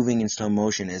am moving in slow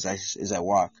motion as I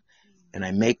walk, and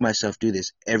I make myself do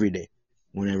this every day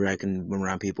whenever I can be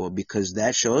around people because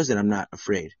that shows that I'm not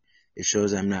afraid. It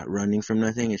shows I'm not running from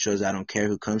nothing. It shows I don't care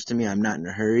who comes to me. I'm not in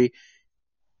a hurry,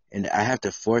 and I have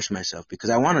to force myself because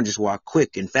I want to just walk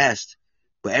quick and fast,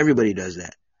 but everybody does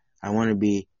that. I want to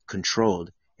be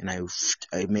controlled, and I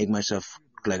make myself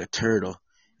like a turtle,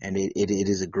 and it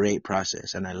is a great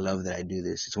process, and I love that I do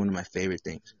this. It's one of my favorite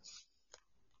things.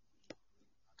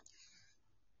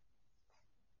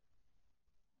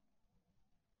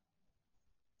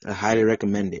 I highly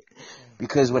recommend it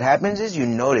because what happens is you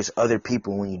notice other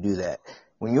people when you do that.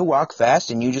 When you walk fast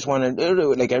and you just want to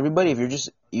like everybody, if you're just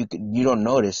you don't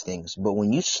notice things, but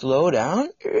when you slow down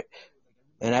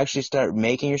and actually start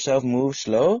making yourself move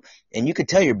slow, and you could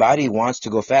tell your body wants to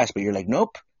go fast, but you're like,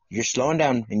 nope, you're slowing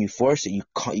down and you force it. You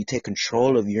take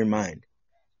control of your mind,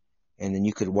 and then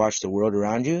you could watch the world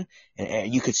around you,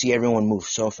 and you could see everyone move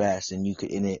so fast, and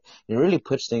it really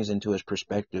puts things into its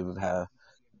perspective of how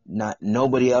not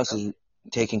nobody else is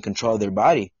taking control of their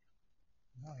body.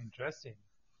 no interesting.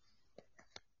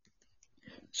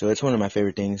 So it's one of my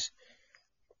favorite things.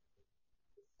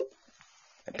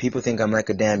 People think I'm like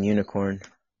a damn unicorn.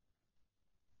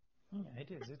 Yeah,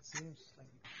 it is. It seems like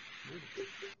beautiful.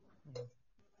 Yeah.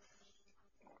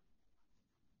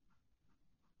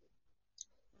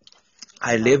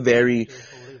 I How live do you very. do it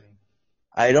for a living?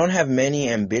 I don't have many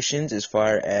ambitions as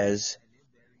far as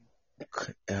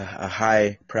a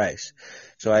high price.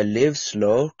 So I live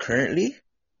slow currently,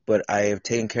 but I have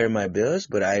taken care of my bills,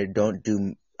 but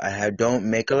don't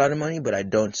make a lot of money, but I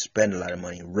don't spend a lot of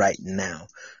money right now.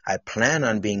 I plan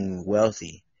on being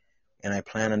wealthy and I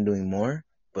plan on doing more,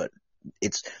 but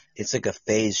it's it's like a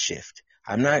phase shift.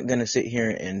 I'm not gonna sit here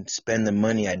and spend the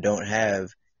money I don't have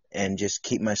and just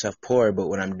keep myself poor, but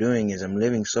what I'm doing is I'm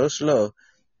living so slow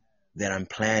that I'm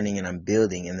planning and I'm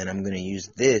building, and then I'm gonna use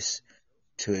this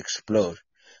to explode.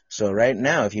 So right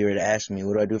now, if you were to ask me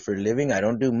what do I do for a living, I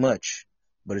don't do much,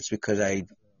 but it's because I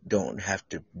don't have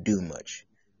to do much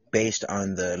based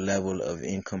on the level of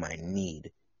income I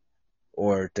need,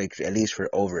 or like, at least for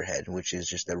overhead, which is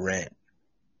just the rent.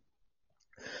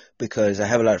 Because I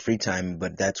have a lot of free time,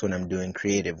 but that's when I'm doing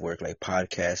creative work like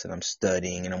podcasts and I'm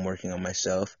studying and I'm working on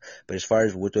myself. But as far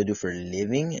as what do I do for a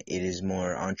living, it is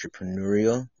more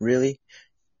entrepreneurial, really,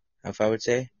 if I would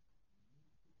say.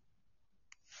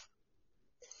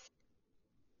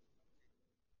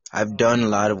 I've done a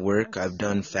lot of work. I've That's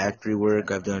done really factory awesome.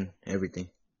 work. I've done everything.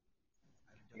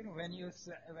 When you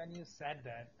said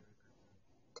that,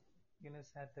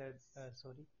 said that,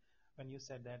 sorry, when you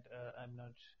said that, I'm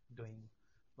not doing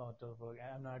lot of work,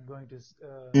 I'm not going to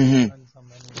Hmm. earn some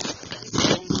money from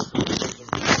illegal work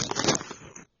and stuff.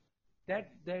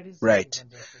 That is Right.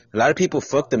 wonderful. A lot of You people know,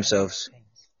 fuck many of themselves.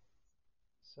 things.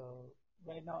 So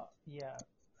right now, yeah,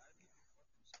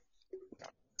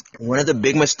 One of the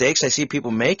big mistakes I see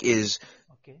people make is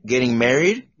okay. getting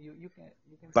married, You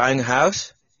can say. buying a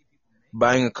house,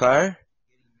 buying a car,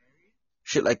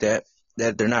 shit like that,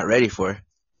 that they're not ready for.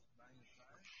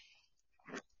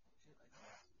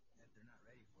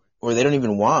 Or they don't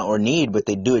even want or need, but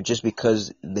they do it just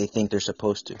because they think they're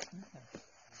supposed to. Yeah,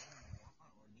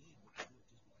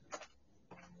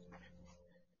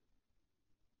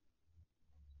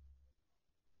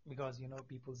 because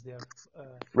people's they are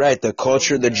Right, the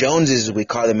culture, following the Joneses, we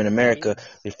call them in the America. trends.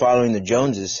 They're following the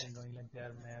Trends keep Joneses, on going, like they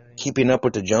are marrying. keeping up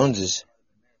with the Joneses.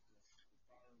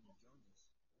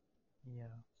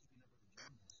 Yeah,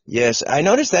 Yes, I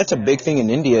noticed that's a big thing in marrying,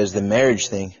 India is the having marriage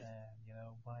thing. kids,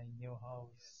 and buying new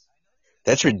house.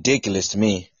 That's ridiculous to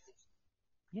me.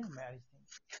 Yeah, marriage thing.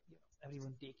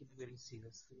 Everyone take it very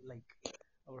seriously. Like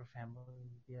our family,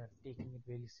 they are taking it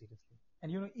very seriously.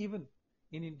 And even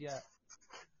in India,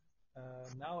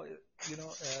 now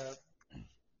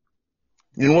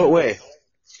the In what way? change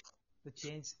the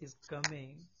change is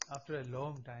coming after a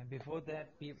long time. Before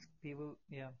that, people,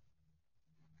 yeah,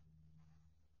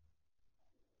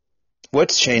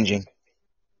 What's changing?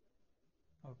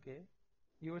 okay,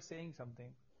 you were saying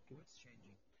something. Okay.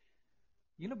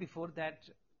 Before that,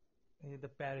 the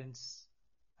parents,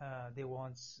 they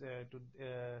want to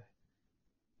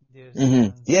their Hmm.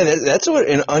 sons Yeah, that's what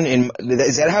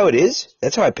is that how it is?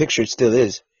 That's how I picture it still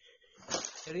is.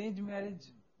 arranged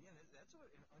marriage.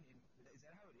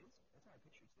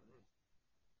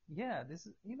 Yeah, this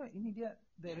is in India,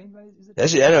 the arranged marriage is a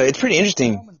That's I know it's pretty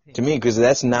interesting common to thing. me because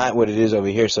that's not what it is over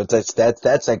here. So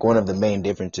that's like one of the main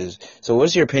differences. So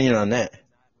what's your opinion on that?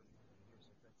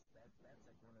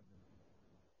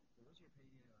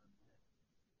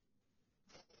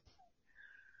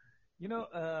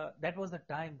 That was the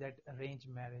time that arranged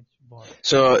marriage was.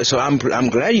 So I'm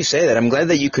glad you say that. I'm glad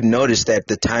that you could notice that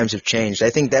the times have changed. I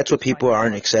think that's what people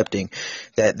aren't accepting,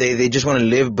 that they just want to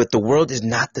live, but the world is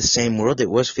not the same world it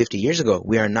was 50 years ago.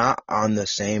 We are not on the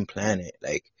same planet.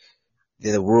 Like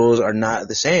the rules are not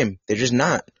the same. They're just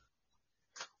not.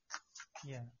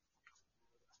 Yeah,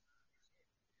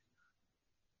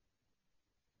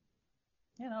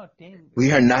 now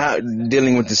We are not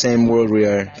dealing with the same world we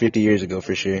are time 50 years ago change,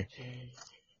 for sure. everything change.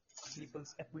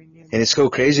 People's And opinions it's so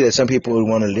crazy that some people get would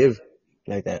want to changed. live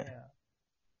like that.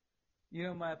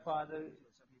 Yeah, my father.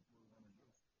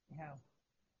 Yeah,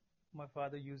 my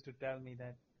father used to tell me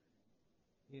that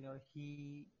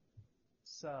he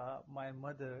saw my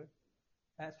mother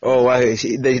as Oh, first wow. time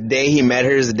The day he met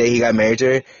her is the day he got married to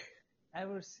her.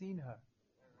 ever seen her.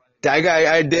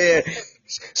 I did.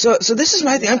 So this is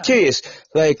my thing. I'm Yeah, curious.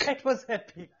 Like, that was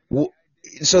epic. w-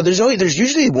 so there's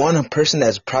usually one person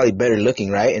that's probably better looking,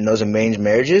 right? In those arranged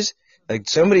marriages, like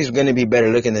somebody's going to be better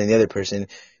looking than the other person.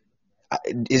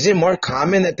 Is it more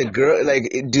common that the girl, like,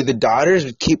 do the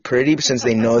daughters keep pretty since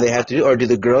they know they have to do, or do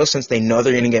the girls, since they know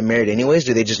they're going to get married anyways,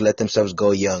 do they just let themselves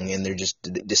go young and they're just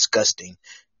disgusting?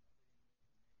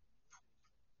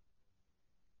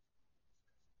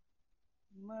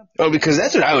 My Oh, because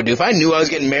that's what I would do. If I knew I was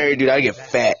getting married, dude, I'd get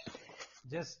that fat.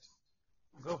 just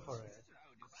go for it.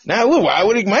 Now, why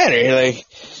would it matter? Like,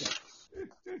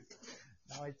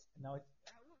 Now it's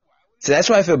so that's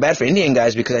why I feel bad for Indian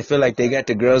guys because I feel like they got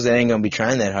the girls that ain't gonna be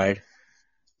trying that hard.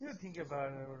 think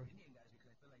about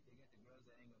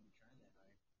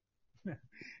yeah.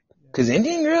 Cause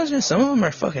Indian girls, man, Now some of it's them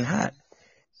are getting fucking hot. changed,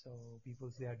 so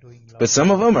people they are doing a lot But of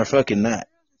some of them are things. fucking not.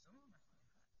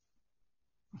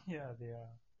 Yeah, they are.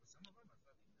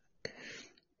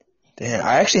 Damn,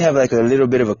 I actually have like a little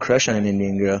bit of a crush on an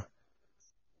Indian girl.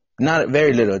 Not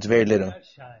very little. It's very But they little. are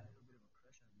shy.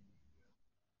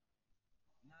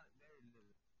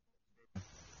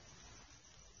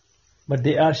 But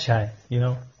they are shy,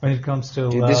 when it comes to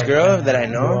Dude, this love girl that I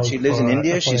and go know, out she lives in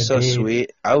India. for a She's so date.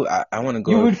 sweet. I want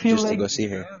to You go would feel just to like, go see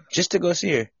her. Just to go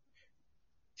see her.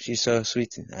 She's so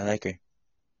sweet. I like her.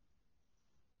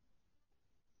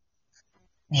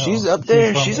 She's up she's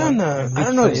there. from She's on I don't which know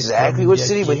place from exactly which India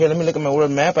city, but here, let me look at my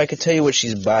world map. I can tell you what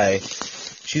she's by.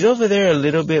 She's over there a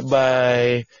little bit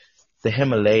by the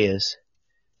Himalayas.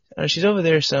 She's over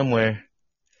there somewhere.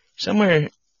 Somewhere,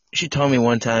 she told me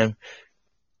one time.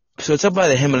 So it's up by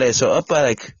the Himalayas. So up by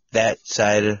like that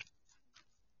side.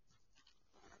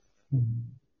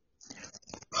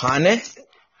 Hane?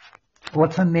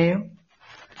 What's her name?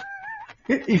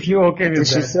 If you're okay with Dude,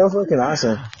 she's that. so fucking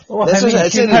awesome. Oh, That's what honey, I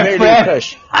she's said. It's a my very little friend.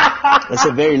 crush. I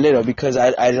said very little because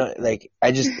I don't like.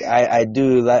 I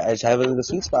do like. I just have a little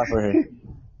sweet spot for her.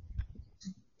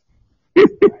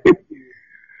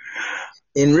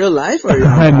 In real life or on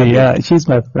Honey, Podbean? yeah, she's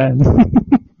my friend.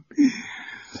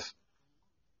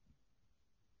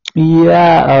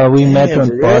 Yeah, we met Damn, on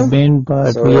for real? Podbean,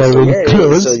 but we So are really so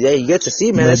close. yeah, you get to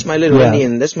see, man. But That's my little yeah,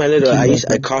 Indian. That's my little. she's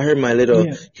my I friend. call her my little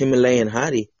Yeah. Himalayan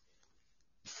hottie.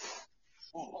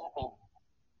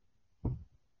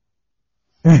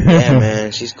 Yeah,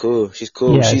 man, she's cool. She's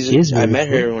cool. Yeah, she's I really met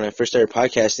her cool. when I first started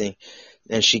podcasting,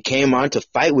 and she came on to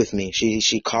fight with me.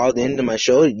 She called into my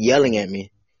show yelling at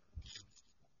me.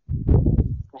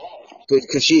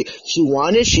 Because she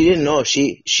wanted, she didn't know,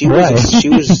 she Why?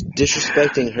 was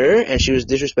disrespecting her and she was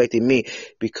disrespecting me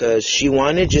because she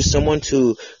wanted just someone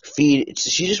to she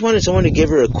just wanted someone to give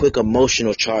her a quick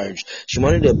emotional charge. She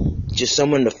wanted just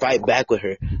someone to fight back with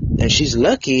her, and she's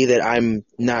lucky that I'm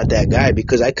not that guy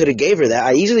because I could have gave her that.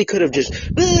 I easily could have just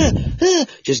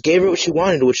gave her what she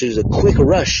wanted, which is a quick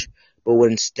rush, but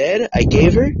what instead I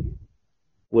gave her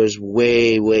was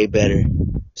way, way better.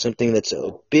 Something that's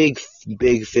a big,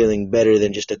 big feeling better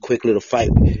than just a quick little fight.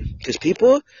 Because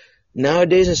people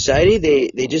nowadays in society,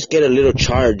 they just get a little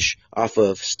charge off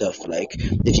of stuff. Like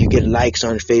if you get likes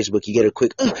on Facebook, you get a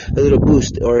quick, a little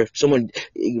boost. Or if someone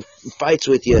fights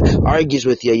with you, argues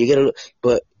with you, you get a.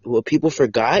 But what people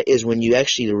forgot is when you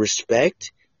actually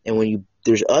respect and when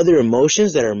there's other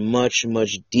emotions that are much,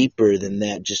 much deeper than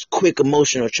that. Just quick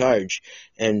emotional charge.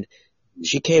 And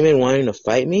she came in wanting to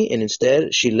fight me, and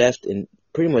instead she left and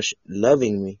pretty much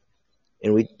loving me.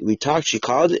 And we talked. She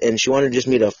called, and she wanted just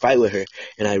me to fight with her,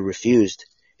 and I refused.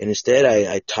 And instead,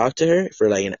 I talked to her for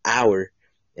like an hour,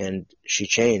 and she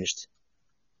changed.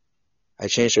 I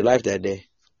changed her life that day,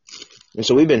 and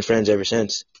so we've been friends ever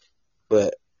since.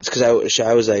 But it's because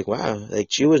I was like, wow, like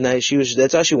she was nice.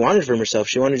 That's all she wanted from herself.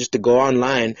 She wanted just to go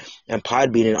online and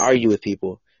Podbean and argue with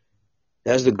people.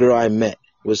 That was the girl I met.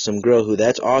 Was some girl who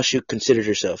that's all she considered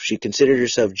herself. She considered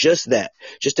herself just that.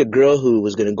 Just a girl who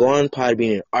was going to go on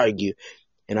Podbean and argue.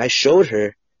 And I showed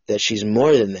her that she's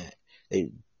more than that.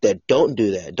 That don't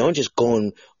do that. Don't just go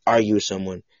and argue with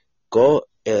someone. Go,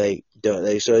 so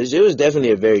it was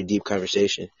definitely a very deep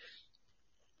conversation.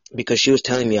 Because she was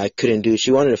telling me I couldn't do it.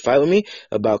 She wanted to fight with me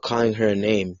about calling her a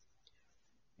name.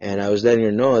 And I was letting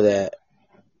her know that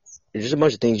there's just a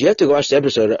bunch of things. You have to go watch the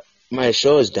episode. My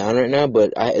show is down right now,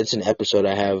 but it's an episode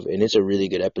I have, and it's a really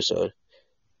good episode.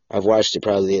 I've watched it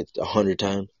probably 100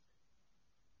 times.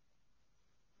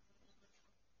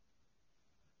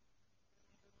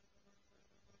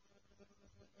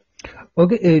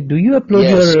 Okay, do you upload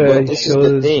Yes, your but this is the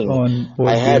shows thing. on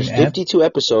I had Podbean app 52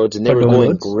 episodes, and they for were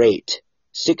going downloads? great.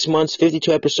 6 months,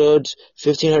 52 episodes,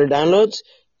 1,500 downloads.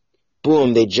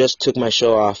 Boom, they just took my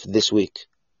show off this week.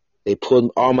 They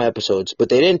pulled all my episodes, but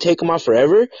they didn't take them off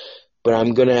forever. But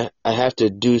I have to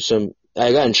do some.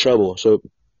 I got in trouble, so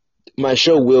my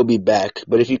show will be back.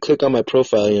 But if you click on my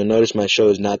profile, you'll notice my show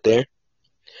is not there.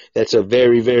 That's a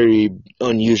very, very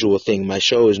unusual thing. My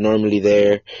show is normally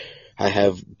there. I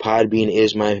have Podbean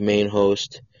is my main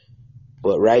host,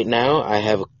 but right now I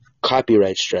have a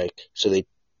copyright strike, so they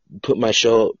put my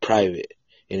show private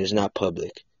and it's not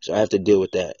public. So I have to deal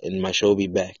with that, and my show will be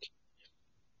back.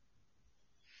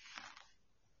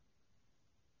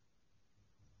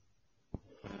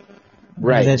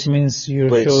 Right. That means your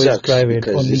But it show is sucks private.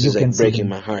 because Only this you is can like see breaking them.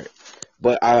 my heart.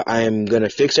 But I am going to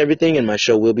fix everything, and my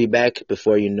show will be back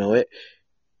before you know it.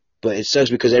 But it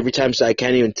sucks because every time, so I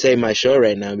can't even say my show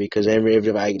right now because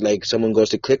if someone goes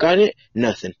to click on it,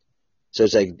 nothing. So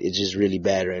it's just really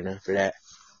bad right now for that.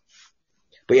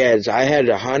 But yeah, I had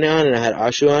Hane on and I had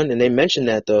Ashu on, and they mentioned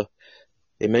that though.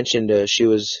 They mentioned she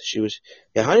was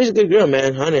yeah, Honey's a good girl,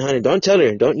 man. Honey,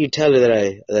 don't you tell her that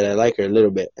I like her a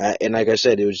little bit. And like I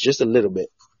said, it was just a little bit.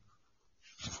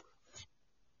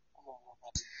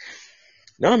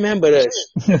 No, man, but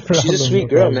she's a sweet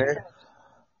girl, man.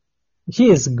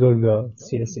 She is a good girl.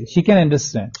 Seriously, she can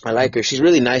understand. I like her. She's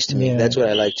really nice to me. Yeah. That's what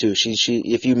I like too. She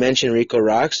if you mention Rico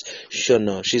Rocks, she'll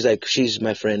know. She's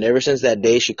my friend. Ever since that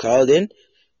day she called in,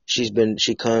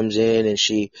 she comes in and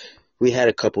we had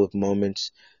a couple of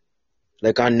moments.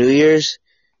 Like on New Year's,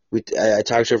 I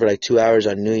talked to her for like 2 hours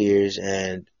on New Year's,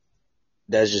 and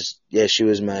that's just, yeah, she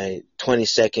was my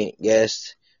 22nd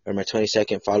guest or my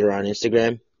 22nd follower on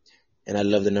Instagram, and I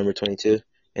love the number 22,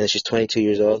 and she's 22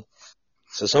 years old.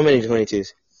 So many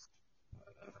 22s.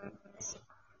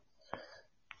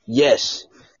 Yes.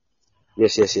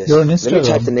 Yes. You're on Let me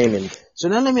type Instagram. the name in. So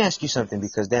now let me ask you something,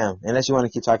 because damn, unless you want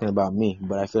to keep talking about me,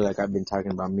 but I feel like I've been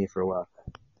talking about me for a while.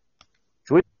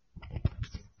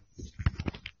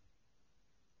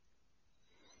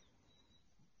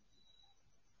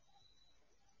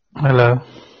 Hello.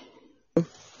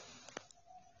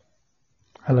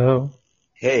 Hello.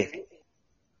 Hey.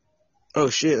 Oh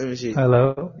shit, let me see.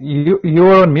 Hello. You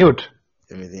were on mute.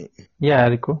 Let me think. Yeah,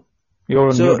 Rico. You're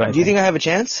on So, mute. do you think I have a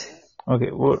chance?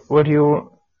 Okay. What you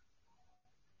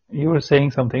were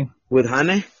saying something? With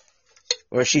Hane?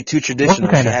 Or is she too traditional?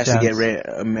 What kind She of has to chance? get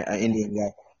an Indian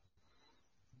guy.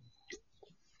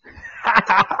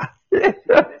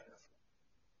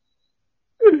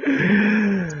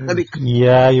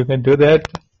 Yeah, you can do that.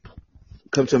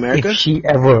 Come to America? If she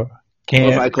ever Or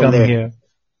if I can come come there? here.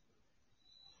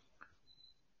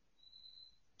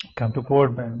 Come to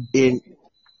Portman.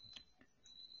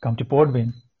 Come to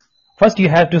Portman. First, you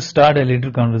have to start a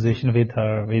little conversation with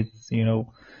her.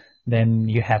 Then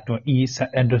you have to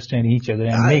understand each other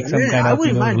and make some kind I of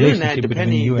wouldn't mind doing that, relationship between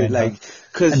depending, you and her. like,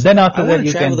 cause And then after I that, want to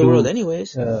you travel can the world do.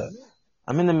 anyways.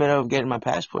 I'm in the middle of getting my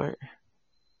passport.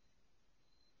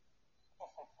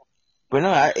 But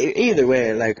no, either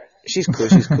way, like, she's cool.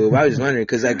 But I was just wondering,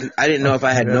 cause like, I didn't know if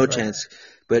I had no chance.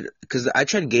 But, cause I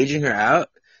tried gauging her out,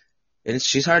 and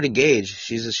she's hard to gauge.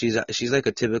 She's like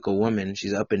a typical woman.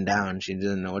 She's up and down. She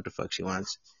doesn't know what the fuck she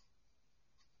wants.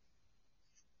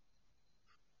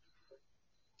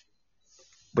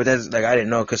 But that's, like, I didn't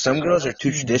know, cause some girls are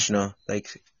too traditional. Like,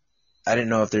 I didn't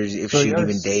know if she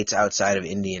even dates outside of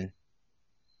Indian,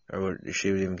 or if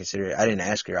she would even consider it. I didn't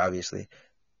ask her, obviously.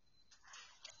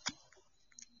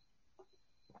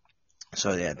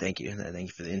 So yeah, thank you for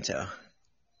the intel.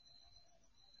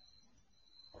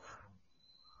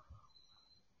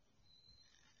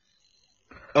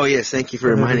 Oh yes, thank you for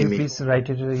reminding me. Please write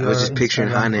it I was just picturing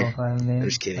Hane. I'm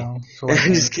just kidding.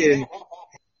 I'm just kidding.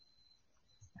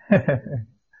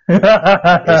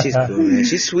 Yeah, she's cool, man.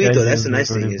 She's sweet though. That's the nice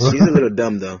thing. She's a little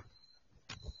dumb though,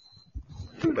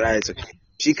 but it's okay.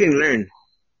 She can learn.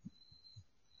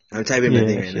 I'm typing my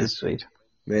thing right now. Sweet.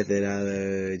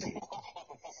 Methodology.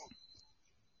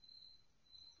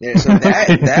 Yeah, so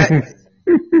that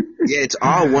yeah, it's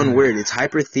all one word. It's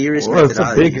Hypertheorist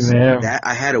Methodologies.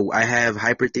 I have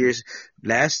Hypertheorist.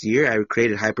 Last year, I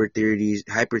created Hypertheorist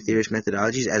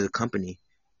Methodologies as a company,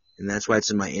 and that's why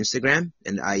it's in my Instagram.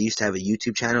 And I used to have a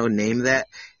YouTube channel named that,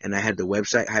 and I had the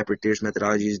website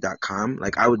hypertheoristmethodologies.com.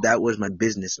 Like that was my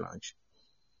business launch.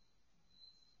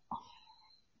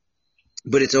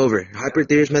 But it's over.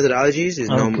 Hypertheorist Methodologies is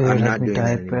I'm not doing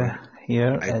that anymore.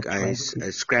 Here I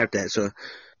scrapped that. So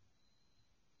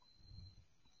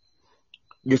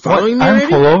you're following me already? I'm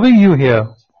following you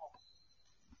here.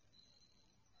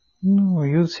 No,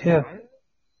 use here.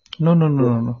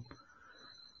 No.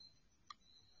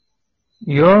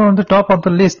 You're on the top of the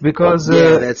list because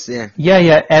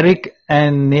yeah, Eric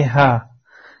and Neha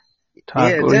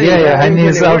Thakur. Hane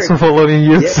is also following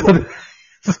you.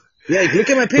 Yeah, look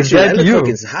at my picture. Is that you?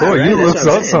 Fucking hot, right? You look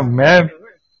awesome, man.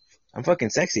 I'm fucking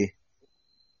sexy.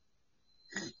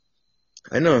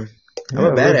 I know. I'm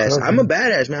a badass. I'm a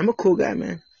badass, man. I'm a cool guy,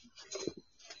 man.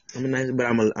 I'm a nice, but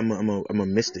I'm a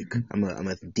mystic. I'm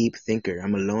a deep thinker.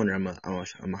 I'm a loner. I'm a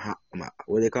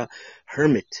what do they call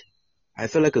hermit. I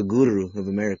feel like a guru of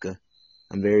America.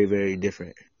 I'm very, very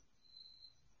different,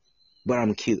 but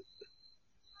I'm cute.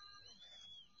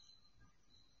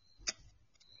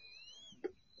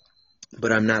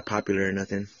 But I'm not popular or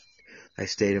nothing. I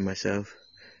stay to myself.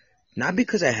 Not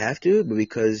because I have to, but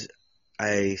because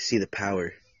I see the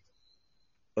power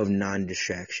of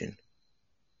non-distraction.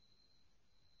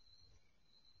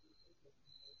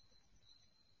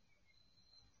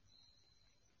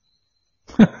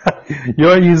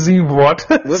 You're using what?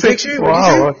 What picture?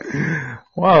 Wow.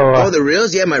 Wow, Oh, the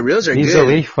reels? Yeah, my reels are these are good.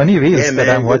 very funny reels Yeah, that man.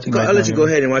 I'm watching right I'll let now. you go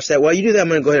ahead and watch that. While you do that, I'm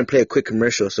going to go ahead and play a quick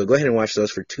commercial. So go ahead and watch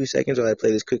those for 2 seconds while I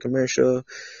play this quick commercial.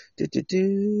 Play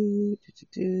this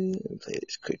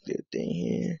quick little thing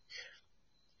here.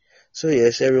 So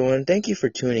yes, everyone, thank you for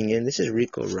tuning in. This is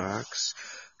Rico Rocks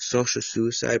Social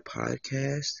Suicide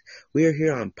Podcast. We are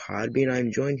here on Podbean.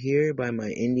 I'm joined here by my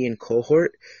Indian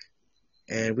cohort,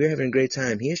 and we're having a great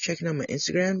time. He is checking out my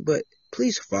Instagram, but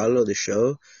please follow the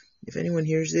show. If anyone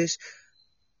hears this,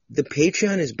 the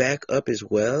Patreon is back up as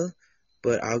well,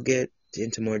 but I'll get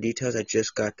into more details. I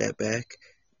just got that back.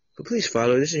 But please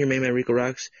follow. This is your main man, Rico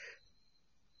Rocks.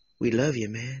 We love you,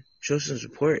 man. Show some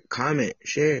support. Comment.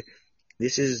 Share.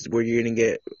 This is where you're going to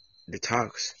get the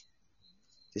talks.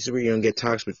 This is where you're going to get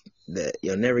talks that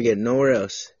you'll never get nowhere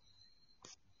else.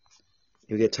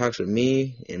 You'll get talks with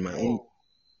me and my...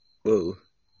 Whoa.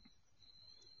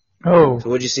 Oh, So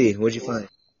what'd you see? What'd you find?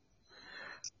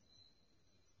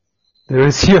 there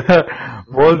is your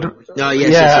world. Oh,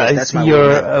 yes, Yeah, I that's see my your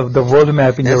world map. the world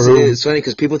map in your room. It's funny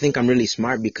because people think I'm really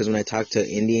smart because when I talk to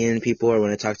Indian people or when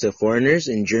I talk to foreigners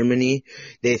in Germany,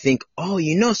 they think, oh,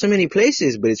 you know so many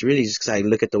places, but it's really just because I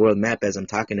look at the world map as I'm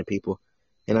talking to people.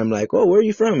 And I'm like, oh, where are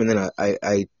you from? And then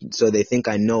so they think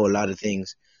I know a lot of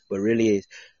things, but really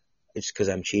it's because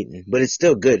I'm cheating. But it's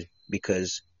still good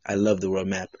because I love the world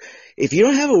map. If you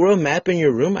don't have a world map in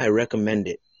your room, I recommend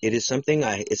it. It is something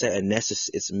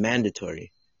it's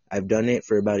mandatory. I've done it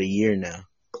for about a year now.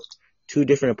 2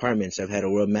 different apartments I've had a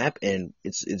world map, and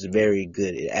it's very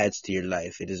good. It adds to your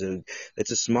life.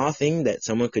 It's a small thing that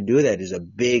someone could do that is a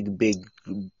big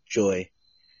joy.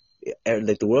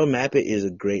 Like the world map is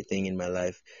a great thing in my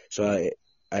life. So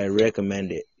I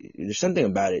recommend it. There's something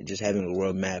about it, just having a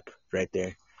world map right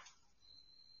there.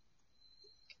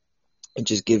 It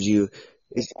just gives you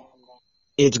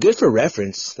it's good for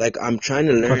reference. Like I'm trying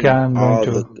to learn Okay, I'm going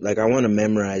to. I want to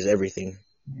memorize everything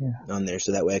Yeah. on there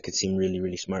so that way I could seem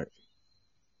really smart.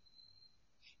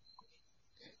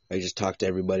 I just talk to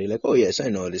everybody like, oh yes, I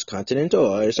know this continent.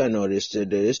 Oh yes, I know this.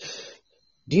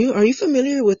 Are you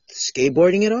familiar with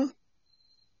skateboarding at all?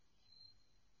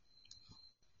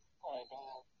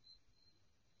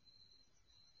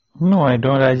 No, I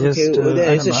don't. I just well, then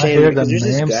I it's don't a know. I shame hear the because there's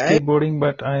this name guy. skateboarding,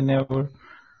 but I never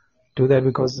do that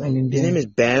because in His name Indian. is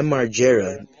Bam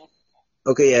Margera.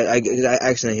 Okay, yeah, I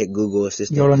accidentally hit Google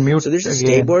Assistant. You're on mute So there's a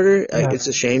again. skateboarder. Yeah. It's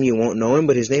a shame you won't know him,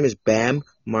 but his name is Bam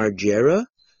Margera.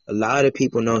 A lot of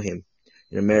people know him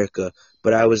in America.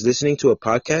 But I was listening to a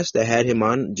podcast that had him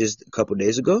on just a couple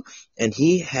days ago, and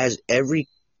he has every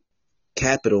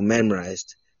capital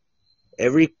memorized.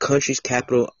 Every country's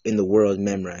capital in the world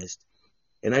memorized.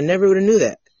 And I never would have knew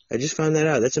that. I just found that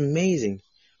out. That's amazing.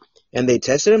 And they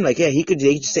tested him like, yeah, he could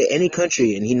just say any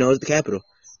country, and he knows the capital.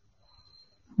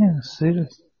 Yeah,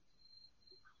 serious.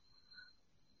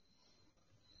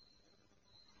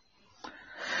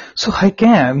 So I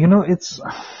can, it's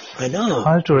I know.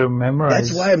 hard to memorize.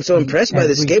 That's why I'm so impressed by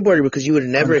the skateboarder because you would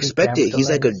never expect it. He's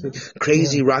like a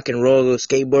crazy rock and roll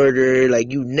skateboarder.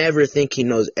 Like you never think he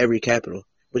knows every capital,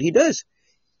 but he does.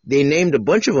 They named a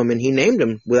bunch of them, and he named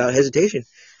them without hesitation.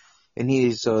 And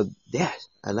yeah,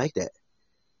 I like that.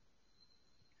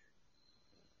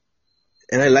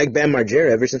 And I like Bam Margera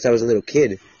ever since I was a little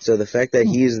kid. So the fact that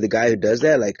he's the guy who does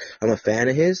that, like I'm a fan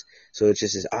of his. So it's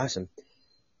just awesome.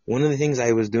 One of the things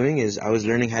I was doing is I was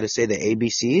learning how to say the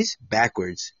ABCs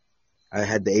backwards. I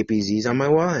had the ABCs on my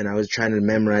wall, and I was trying to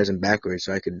memorize them backwards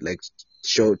so I could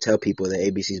tell people the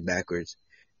ABCs backwards.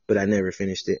 But I never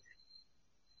finished it.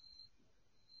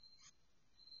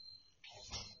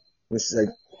 It's like,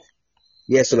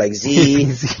 yeah, so like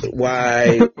Z,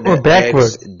 Y,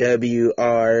 X, W,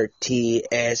 R, T,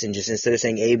 S, and just instead of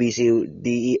saying A, B, C,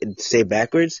 D, E, say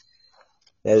backwards.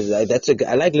 I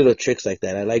like little tricks like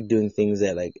that. I like doing things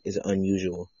that is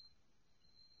unusual.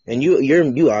 And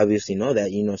you obviously know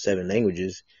that. You know 7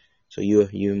 languages. So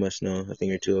you must know a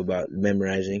thing or two about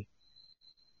memorizing.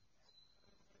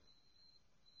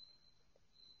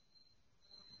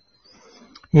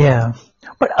 Yeah.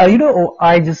 But,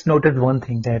 I just noted one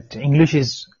thing, that English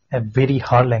is a very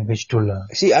hard language to learn.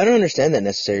 See, I don't understand that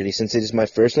necessarily. Since it is my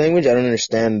first language, I don't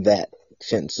understand that.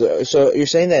 So you're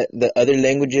saying that the other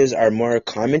languages are more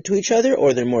common to each other,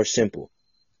 or they're more simple?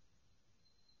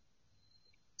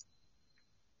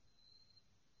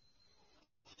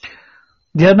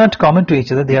 They are not common to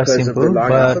each other. They because are simple, of the long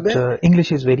but alphabet?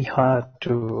 English is very hard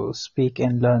to speak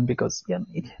and learn because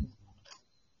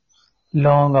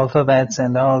long alphabets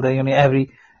and all the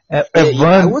every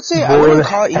I would say I wouldn't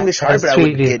call English hard, but I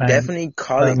would definitely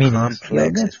call it meanings.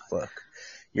 complex as fuck.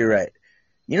 You're right.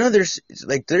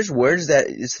 There's words that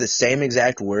it's the same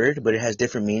exact word, but it has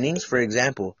different meanings. For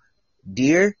example,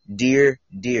 dear, dear,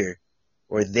 dear,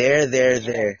 or there.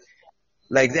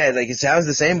 Like that. Like it sounds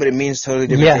the same, but it means totally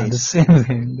different Yeah, the things. same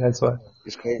thing. That's why.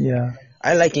 It's crazy. Yeah,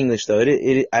 I like English though.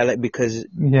 I like because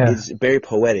yeah. it's very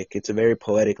poetic. It's a very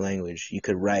poetic language. You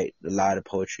could write a lot of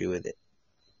poetry with it.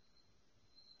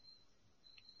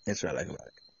 That's what I like about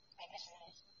it.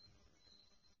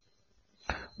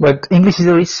 But English is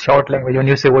a very short language. When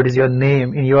you say what is your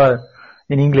name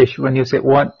in English, when you say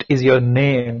what is your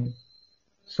name,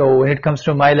 so when it comes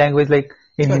to my language, like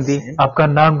It's in about the Hindi, same. आपका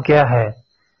नाम क्या है?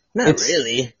 Not It's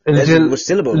really. a That's little a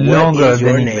syllable. What longer is than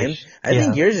your name? English. I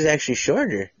think Yeah. yours is actually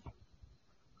shorter.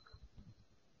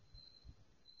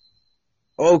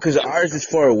 Oh, because ours is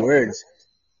 4 words.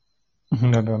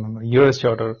 No. Yours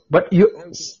shorter. But you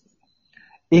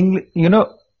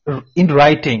know, in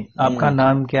writing, आपका Mm.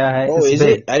 नाम क्या है Oh, is is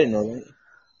big. it? I didn't know that.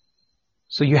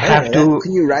 So you I didn't have know that. to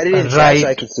Can you write it in chat so I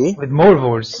write can see? with more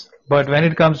words. But when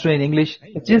it comes to in English,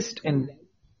 it's just in.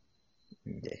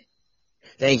 Okay.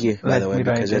 Thank you, by the Let way, me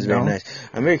because write that's it very down. nice.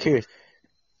 I'm very curious.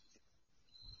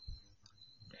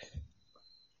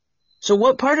 So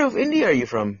what part of India are you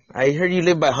from? I heard you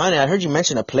live by Hana. I heard you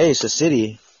mention a place, a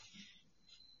city.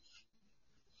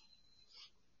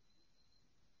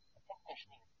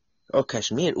 Oh,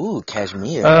 Kashmir. Ooh,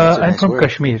 Kashmir. That's a I'm nice from word.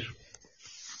 Kashmir.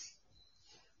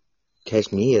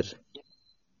 Kashmir.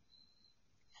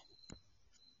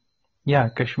 Yeah,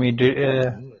 Kashmir.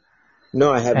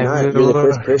 No, I have Have you not. You're the ever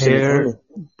first person to tell me. heard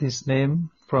this name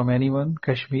from anyone?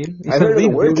 Kashmir. I It's a heard of the very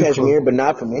word beautiful. Kashmir, but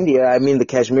not from India. I mean the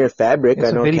Kashmir fabric. It's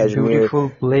I a know very Kashmir beautiful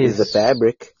is the place.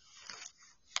 fabric.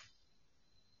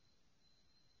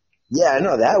 Yeah, I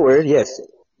know that word. Yes,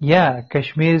 Yeah,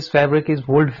 Kashmir's fabric is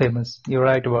world famous. You're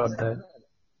right about that.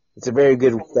 it's a very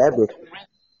good fabric.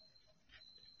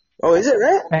 Oh, is it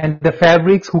right? And the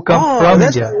fabrics who come Oh, from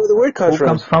that's India, where the word comes who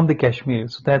comes from. from the Kashmir.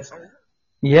 So that's,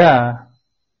 yeah,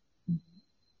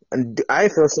 And I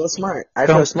feel so smart. I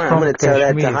feel comes smart. I'm from gonna tell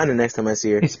that to Kashmir. Hana next time I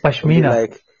see her. It's And be Pashmina.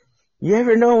 like, you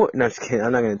ever know? No, just kidding.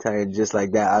 I'm not gonna tell her just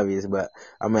like that, obvious. But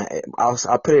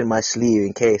I'll put it in my sleeve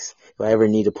in case if I ever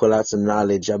need to pull out some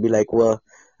knowledge. I'll be like, well,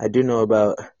 I do know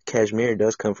about Kashmir. It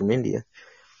does come from India.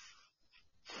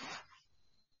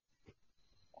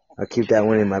 I'll keep that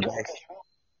one in my bag.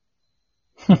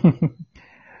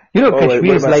 You know, Oh, wait, Kashmir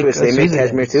what is about like Swiss? They make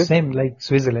Kashmir Switzerland. too? Same like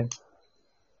Switzerland.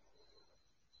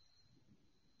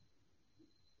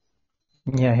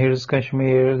 Yeah, here's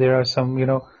Kashmir. There are some,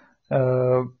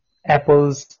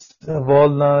 apples,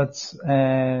 walnuts,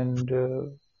 and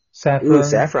Ooh, saffron.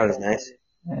 saffron is nice.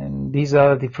 And these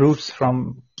are the fruits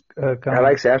from I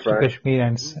like come to saffron. Kashmir.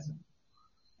 And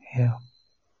yeah,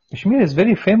 Kashmir is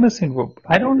very famous in.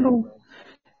 I don't know.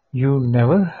 You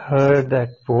never heard that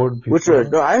word Which word?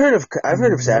 before? No, I've heard of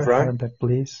Never saffron. heard that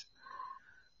place?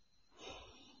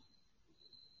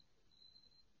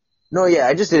 No, yeah,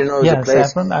 I just didn't know it was a Yeah,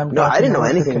 place. saffron. I'm No, I talking didn't know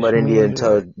about the anything about India Kashmir,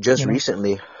 until just you know.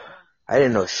 recently. I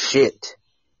didn't know shit.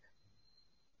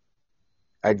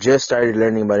 I just started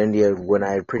learning about India when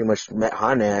I pretty much met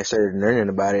Hana. I started learning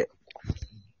about it.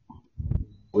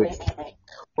 Which,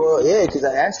 well, yeah, because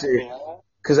I asked her.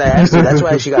 Because I asked her. That's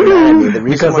why she got mad at me. The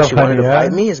reason Because why of she wanted honey, to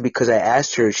fight yeah? me is because I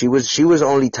asked her. She was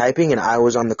only typing and I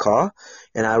was on the call,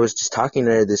 and I was just talking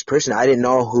to this person. I didn't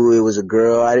know who it was, a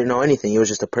girl. I didn't know anything. It was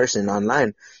just a person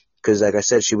online. Because, like I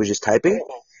said, she was just typing,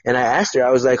 and I asked her. I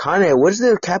was like, Hana, what's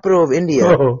the capital of India?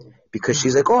 Oh, Because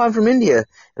she's like, oh, I'm from India.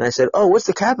 And I said, oh, what's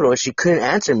the capital? And she couldn't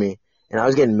answer me. And I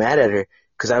was getting mad at her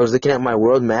because I was looking at my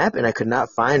world map and I could not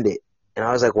find it. And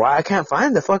I was like, why? I can't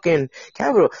find the fucking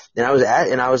capital. And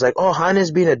I was like, oh,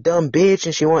 Hannah's being a dumb bitch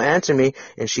and she won't answer me.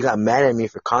 And she got mad at me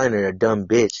for calling her a dumb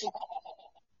bitch.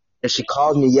 And she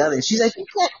called me yelling. She's like,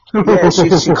 yeah,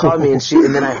 she called me and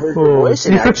then I heard her oh, voice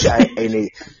and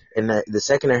seriously? the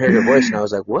second I heard her voice and I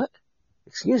was like, what?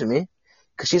 Excuse me?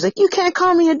 Cause she's like, you can't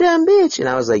call me a dumb bitch. And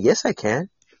I was like, yes, I can.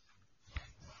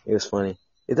 It was funny.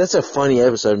 That's a funny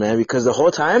episode, man, because the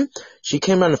whole time she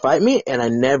came down to fight me and I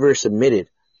never submitted.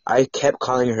 I kept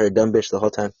calling her a dumb bitch the whole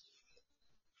time.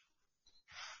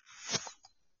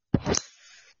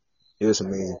 It was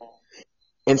amazing.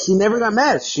 And she never got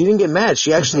mad. She didn't get mad.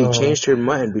 She actually Oh, changed her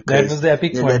mind that because, was the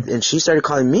epic point. and she started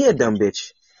calling me a dumb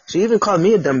bitch. She even called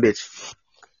me a dumb bitch.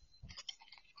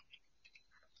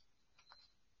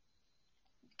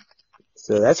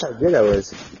 So that's how good I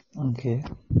was. Okay.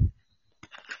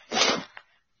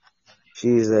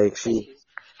 She's like,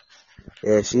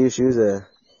 yeah, she was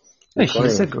Hey,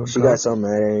 she's funny. a good She got girl. so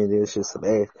mad at me, dude. It's just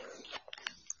hilarious.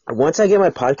 Once I get my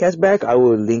podcast back, I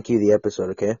will link you the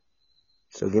episode, okay?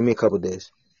 So give me a couple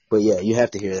days. But yeah, you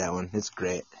have to hear that one. It's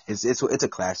great. It's a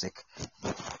classic.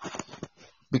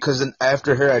 Because then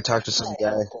after her, I talked to some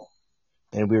guy.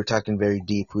 and we were talking very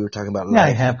deep. We were talking about Yeah, I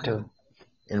life have to.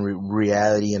 and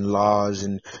reality and laws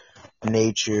and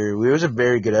nature. It was a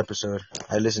very good episode.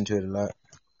 I listened to it a lot.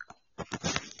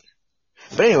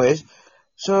 But anyways,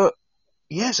 so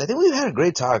yes, I think we've had a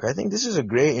great talk. I think this is a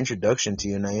great introduction to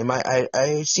you, Naeem.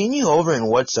 I seen you over in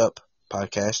What's Up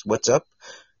podcast, What's Up,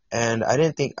 and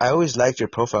I always liked your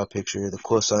profile picture, the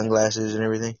cool sunglasses and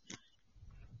everything.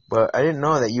 But I didn't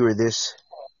know that you were this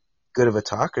good of a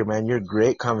talker, man. You're a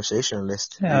great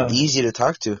conversationalist. Yeah. You're easy to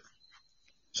talk to.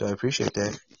 So I appreciate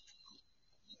that.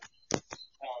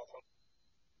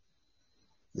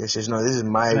 Yes, no, this is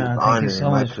my honor and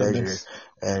my pleasure.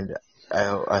 And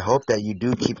I hope that you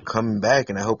do keep coming back,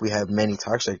 and I hope we have many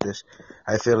talks like this.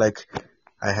 I feel like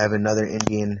I have another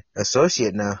Indian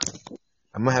associate now.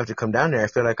 I'm going to have to come down there. I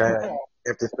feel like I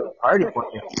have to throw a party for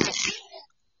you.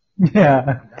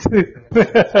 Yeah.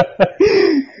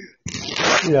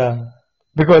 Yeah.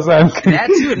 Because I'm that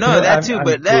too. No, that too.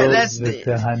 But that's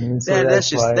the honey, so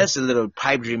that's a little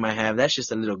pipe dream I have. That's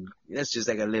just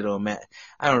like a little. I'm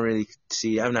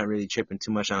not really tripping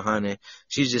too much on honey.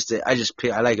 She's just.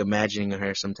 I like imagining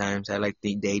her sometimes. I like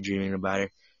daydreaming about her.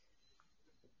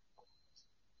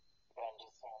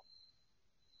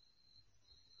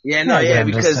 Yeah, no, yeah,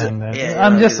 because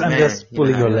I'm just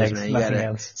pulling your legs, man. Nothing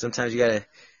else. Sometimes you gotta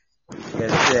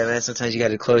man. Sometimes you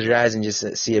gotta close your eyes and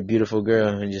just see a beautiful girl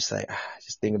and just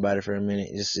think about it for a minute.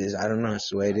 I don't know. It's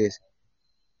the way it is.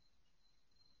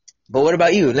 But what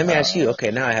about you? Let me ask you.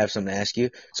 Okay, now I have something to ask you.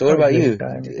 So what about you?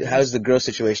 How's the girl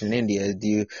situation in India?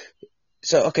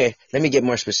 Okay, let me get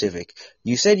more specific.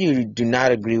 You said you do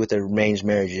not agree with arranged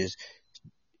marriages.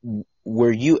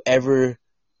 Were you ever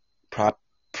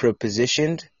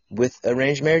propositioned with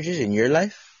arranged marriages in your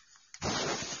life?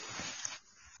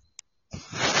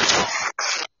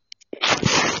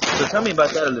 So tell me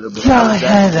about that a little bit. Yeah, I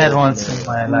had that once in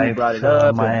my life. You brought it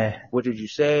up. What did you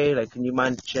say? Can you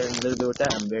mind sharing a little bit with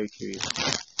that? I'm very curious.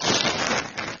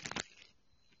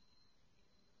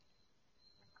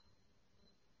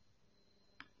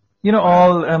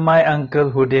 All my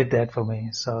uncle who did that for me.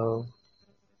 So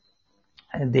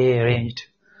they arranged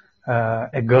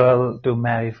a girl to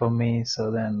marry for me. So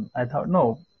then I thought,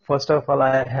 no. First of all,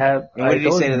 what did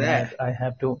you say to that? I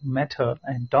have to meet her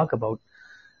and talk about.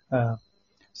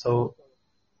 So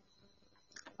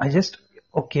I just,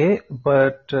 okay,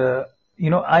 but,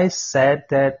 I said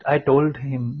that, I told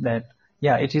him that,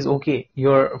 yeah, it is okay,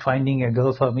 you're finding a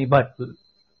girl for me, but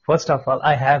first of all,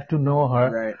 I have to know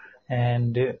her, right.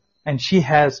 and she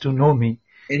has to know me.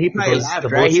 And he probably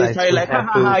laughed, right? He was probably like,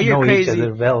 you're crazy. Each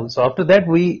other well. So after that,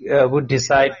 we would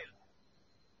decide.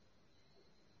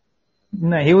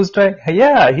 No, he was trying,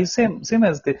 yeah, he's same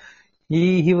as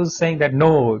he was saying that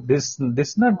no, this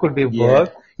not could be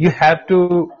work. You have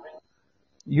to,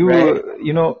 you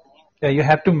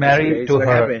have to marry to her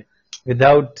happened?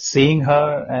 Without seeing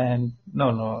her, and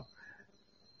no.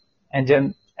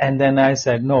 And then I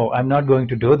said, no, I'm not going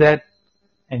to do that.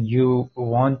 And you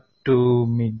want to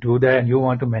me do that, and you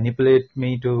want to manipulate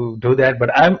me to do that, but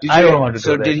I don't want to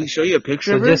do that. So did he show you a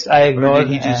picture of her? So just I ignored. Or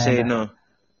did he just say no?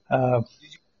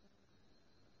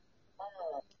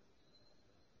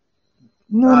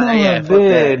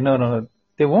 No.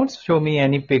 They won't show me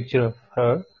any picture of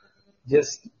her.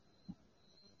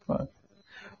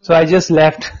 So I just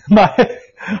left my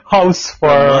house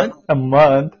for a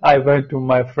month. I went to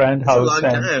my friend's house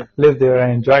and lived there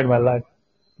and enjoyed my life.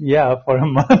 Yeah, for a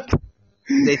month.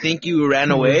 Did they think you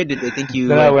ran away? Did they think you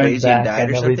went crazy and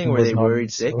died or something? Were they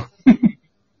worried sick? So.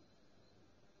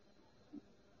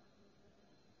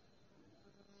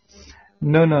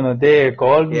 No. They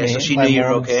called me. So she knew you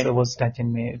were okay. Was touch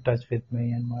with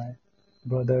me, and my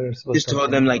brothers. Just told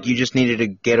them you just needed to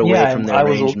get away from the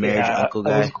arranged marriage uncle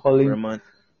guy for a month.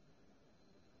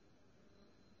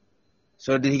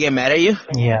 So did he get mad at you?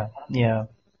 Yeah.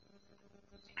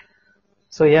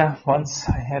 So yeah, once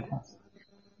I had.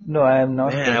 No, I am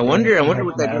not. Man, I wonder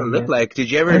what that girl looked like.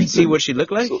 Did you ever see what she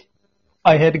looked like? So,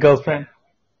 I had a girlfriend.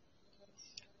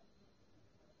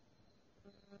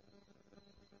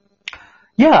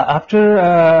 Yeah,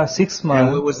 after 6 months.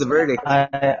 And what was the verdict?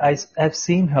 I've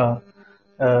seen her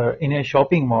in a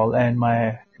shopping mall, and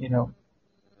my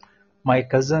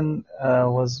cousin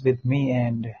was with me,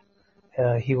 and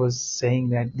he was saying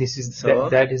that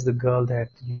that is the girl that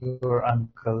your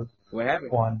uncle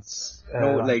wants.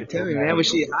 Tell me, man, was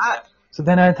she hot? So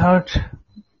then I thought,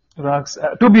 Rox,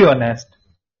 to be honest.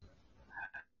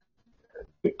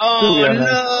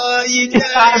 No, you got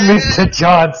I missed the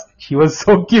chance. She was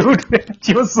so cute.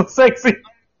 She was so sexy.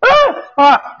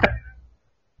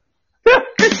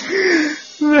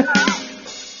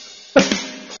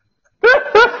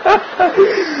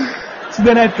 So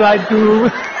then I tried to,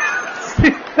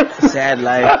 Sad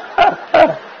life.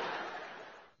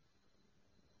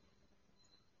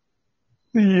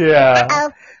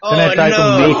 yeah. Then I Oh tried to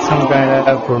no! make some kind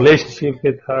of relationship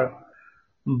with her,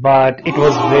 but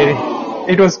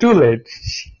it was too late.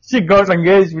 She got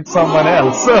engaged with someone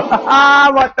else. So,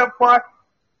 what the fuck?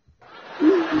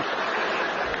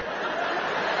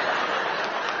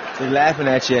 They're laughing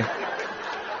at you.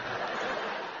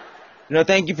 No,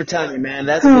 thank you for telling me, man.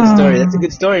 That's a good story. That's a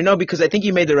good story. No, because I think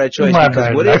you made the right choice. My Because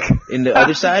bad what luck. if, in the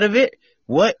other side of it,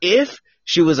 what if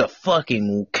she was a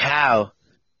fucking cow?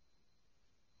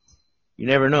 You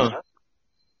never know.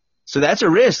 So that's a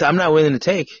risk I'm not willing to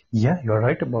take. Yeah, you're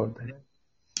right about that.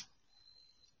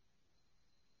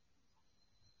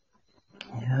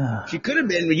 Yeah, She could have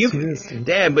been with you. seriously.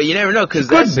 Damn, but you never know, because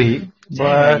Could that's, be, damn,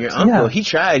 but your uncle. yeah.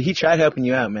 He tried helping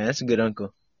you out, man. That's a good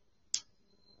uncle.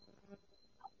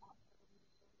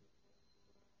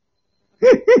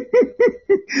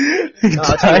 No,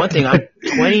 I'll tell you one thing. I'm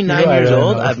 29 I years don't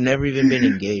old. know. I've never even been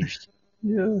engaged.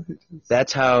 Yeah.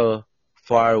 That's how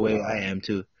far away I am,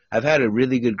 too. I've had a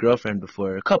really good girlfriend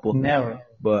before, a couple, Never.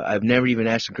 but I've never even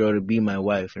asked a girl to be my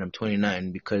wife, and I'm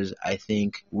 29 because I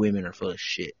think women are full of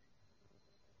shit.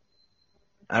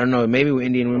 I don't know. Maybe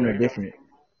Indian women are different.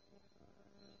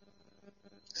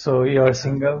 So you're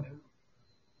single?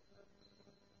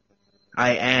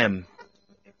 I am.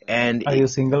 And Are you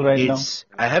single right now?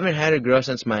 I haven't had a girl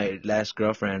since my last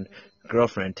girlfriend,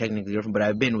 technically girlfriend, but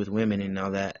I've been with women and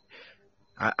all that.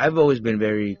 I've always been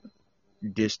very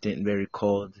distant, very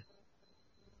cold.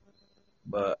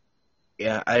 But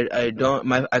yeah, I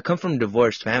come from a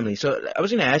divorced family. So I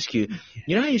was going to ask you,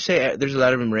 you know how you say there's a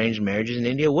lot of arranged marriages in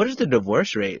India? What is the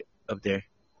divorce rate up there?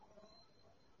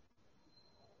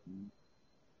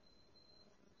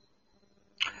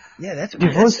 Yeah, that's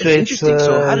Divorce rates interesting.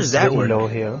 So how does is that very work? low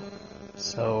here.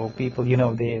 So people,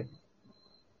 they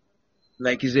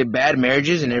Like, is it bad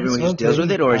marriages and everyone just deals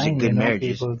with it, or is it good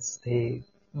marriages? People stay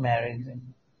married and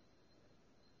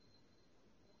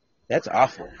That's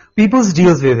awful. people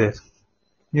deals with it.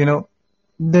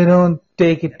 They don't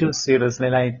take it too seriously.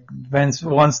 Like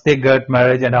once they got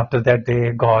married and after that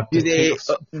they got Do they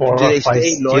 4 do or they 5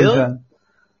 stay loyal? children.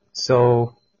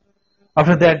 So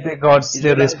after that they got Is their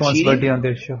there a lot of responsibility cheating? on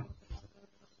their show.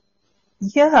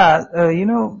 Yeah,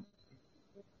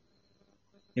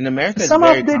 In America, it's some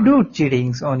very of they common. do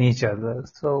cheatings on each other.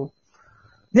 So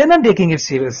they're not taking it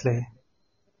seriously.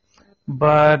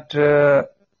 But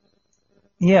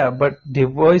but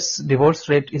divorce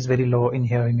rate is very low in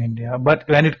here in India. But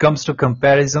when it comes to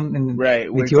comparison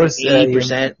Right, where with it's yours, like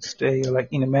 80%. like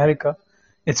in America,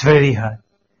 it's very high.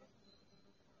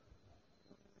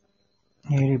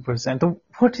 80%. So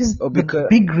what is Oh, the because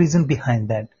big reason behind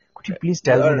that? Could you please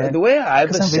tell me that? the way I've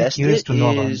Because I'm very assessed curious it to know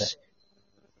about that. is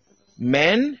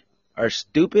men are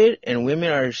stupid and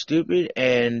women are stupid,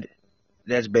 and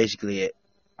that's basically it.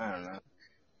 I don't know.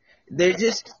 They're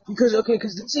just because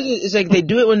the thing is like they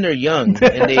do it when they're young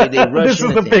and they rush This is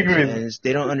into the big things reason. and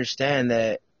they don't understand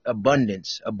that abundant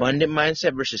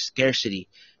mindset versus scarcity.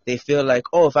 They feel like,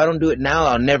 oh, if I don't do it now,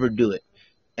 I'll never do it.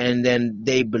 And then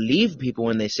they believe people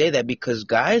when they say that because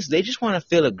guys, they just want to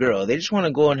feel a girl. They just want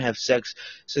to go and have sex.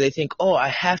 So they think, oh, I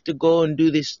have to go and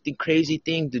do this crazy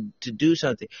thing to do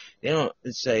something. They don't,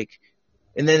 it's like,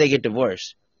 and then they get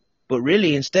divorced. But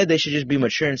really, instead, they should just be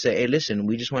mature and say, hey, listen,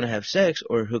 we just want to have sex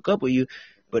or hook up with you.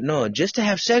 But no, just to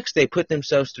have sex, they put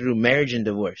themselves through marriage and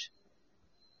divorce.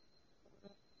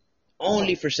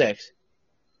 Only for sex.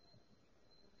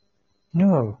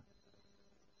 No.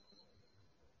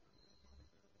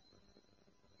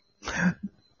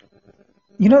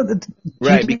 That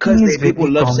Right, cheating because is people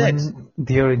very love common sex.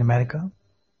 there in America.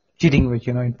 Cheating with,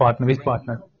 with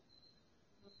partner.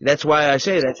 That's why I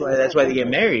say that's why they get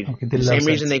married. Okay, they The love same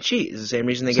reason sex. they cheat is the same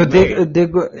reason they So get married. they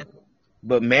go.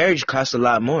 But marriage costs a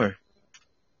lot more.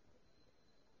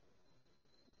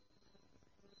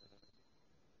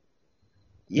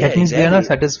 Yeah, That means they are not exactly.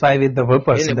 satisfied with the one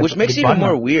person, Which makes the it even partner.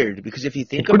 more weird because if you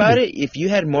think could about be. it, if you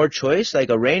had more choice, like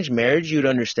arranged marriage, you'd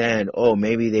understand, oh,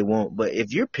 maybe they won't. But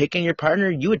if you're picking your partner,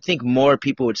 you would think more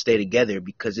people would stay together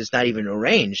because it's not even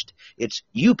arranged. It's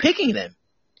you picking them.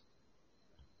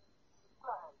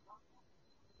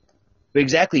 But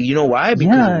exactly. You know why?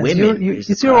 Because Yeah, women is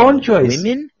the it's your own problem. choice.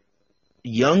 Women,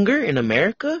 younger in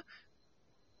America,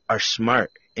 are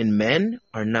smart. And men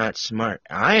are not smart.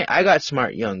 I got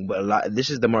smart young, but this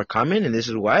is the more common, and this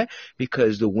is why,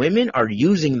 because the women are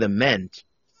using the men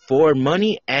for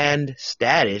money and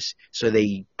status, so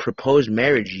they propose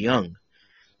marriage young.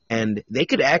 And they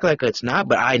could act like it's not,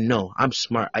 but I know. I'm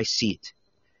smart. I see it.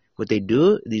 What they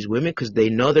do, these women, because they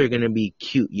know they're going to be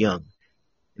cute young.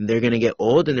 and they're going to get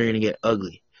old and they're going to get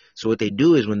ugly. So what they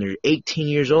do is when they're 18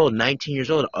 years old, 19 years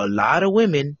old, a lot of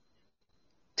women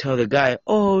tell the guy,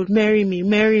 oh, marry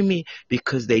me,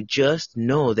 because they just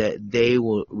know that they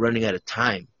will running out of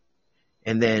time.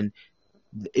 And then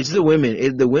it's the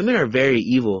women. The women are very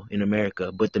evil in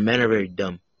America, but the men are very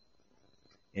dumb.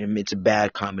 And it's a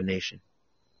bad combination.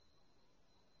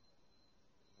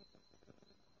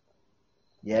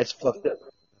 Yeah, it's fucked up.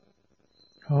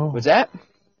 Oh, What's that?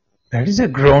 that is a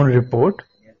grown report.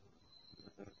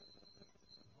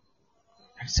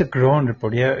 It's a grown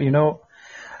report. Yeah,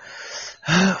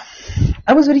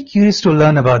 I was very curious to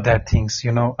learn about that things.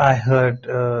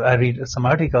 I read some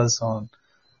articles on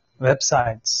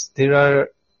websites. There are,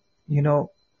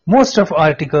 most of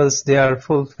articles, they are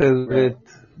fulfilled with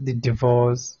the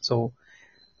divorce. So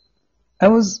I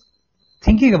was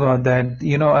thinking about that.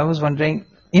 I was wondering,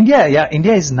 India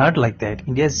is not like that.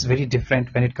 India is very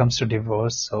different when it comes to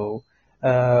divorce. So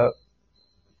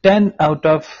 10 out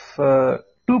of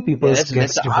 2 people Yeah, that's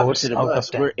gets the divorced opposite of out of us.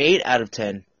 10. We're 8 out of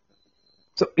 10.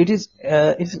 So it is,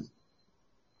 yeah,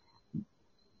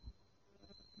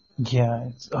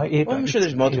 Well, I'm sure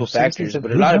there's multiple it seems factors, it's a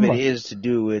but a big lot of it number. is to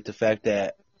do with the fact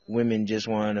that women just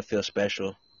want to feel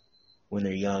special when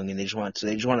they're young, and they just want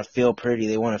to feel pretty.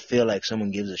 They want to feel like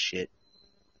someone gives a shit.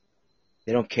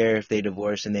 They don't care if they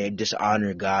divorce and they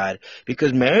dishonor God,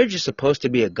 because marriage is supposed to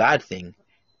be a God thing.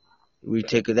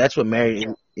 That's what marriage.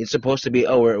 It's supposed to be.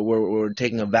 Oh, we're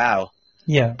taking a vow.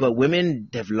 Yeah, But women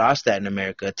have lost that in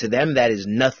America. To them, that is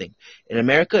nothing. In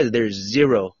America, there's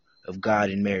zero of God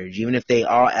in marriage. Even if they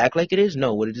all act like it is,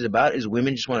 no. What it is about is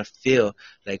women just want to feel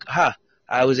like,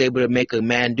 I was able to make a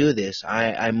man do this.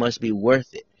 I must be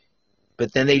worth it.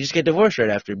 But then they just get divorced right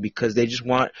after, because they just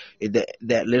want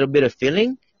that little bit of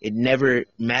feeling. It never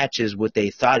matches what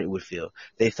they thought it would feel.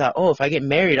 They thought, oh, if I get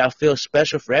married, I'll feel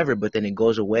special forever. But then it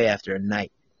goes away after a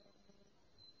night.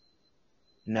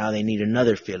 Now they need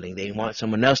another feeling. They want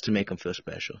someone else to make them feel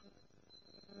special.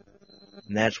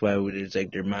 And that's why it's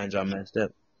like their minds all messed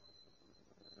up.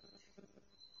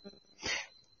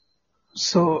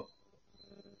 so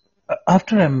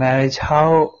after a marriage,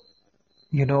 how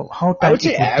I time would say it would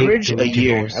take average to a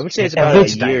year. divorce? I would say it's Like about a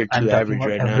average year time. or I'm two talking average about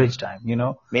right now. average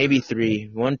time. Maybe 3,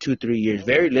 1, 2, 3 years.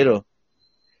 Very little.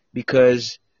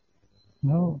 Because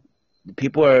No.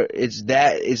 people it's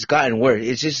gotten worse.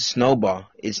 It's just a snowball.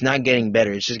 It's not getting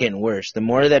better. It's just getting worse. The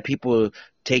more that people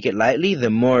take it lightly, the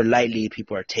more lightly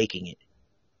people are taking it.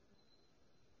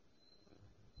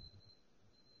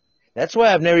 That's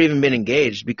why I've never even been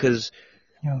engaged, because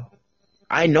Yeah.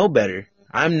 I know better.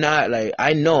 I'm not like,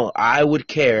 I know I would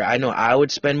care. I know I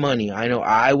would spend money. I know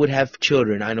I would have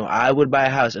children. I know I would buy a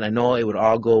house, and I know it would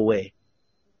all go away.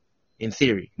 In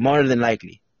theory, more than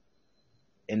likely.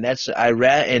 And I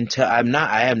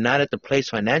am not at the place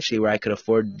financially where I could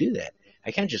afford to do that.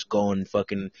 I can't just go and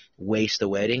fucking waste the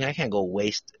wedding. I can't go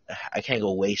waste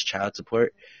child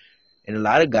support. And a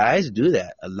lot of guys do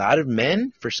that. A lot of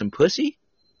men, for some pussy,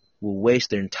 will waste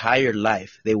their entire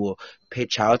life. They will pay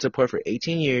child support for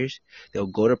 18 years. They'll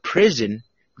go to prison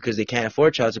because they can't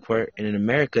afford child support. And in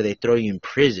America, they throw you in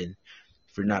prison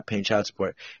for not paying child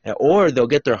support. Or they'll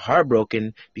get their heart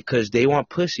broken because they want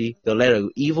pussy. They'll let an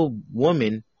evil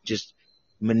woman just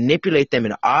manipulate them.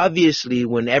 And obviously,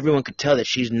 when everyone could tell that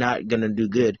she's not going to do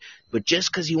good, but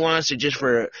just because he wants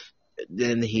to,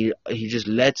 then he just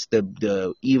lets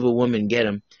the evil woman get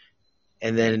him,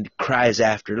 and then cries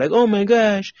after, like, oh my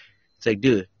gosh. It's like,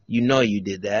 dude, you know you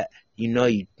did that. You know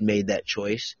you made that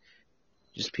choice.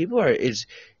 Just people are,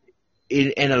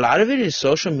 and a lot of it is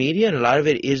social media, and a lot of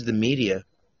it is the media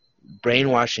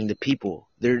brainwashing the people.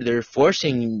 They're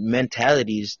forcing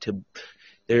mentalities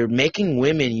they're making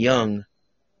women young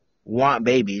want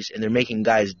babies, and they're making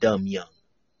guys dumb young.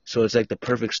 So it's like the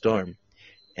perfect storm.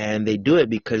 And they do it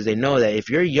because they know that if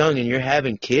you're young and you're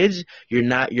having kids, you're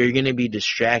going to be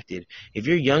distracted. If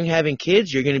you're young having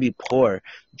kids, you're going to be poor.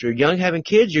 If you're young having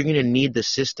kids, you're going to need the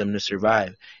system to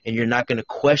survive. And you're not going to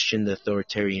question the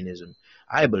authoritarianism,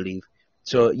 I believe.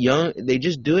 So they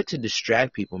just do it to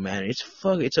distract people, man.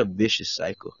 It's a vicious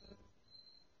cycle.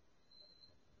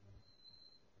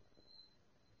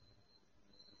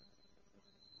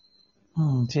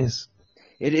 Yes.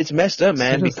 It's messed up,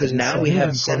 man, Seriously, because it's now a we new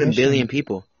have 7 billion information.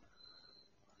 people.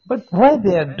 But why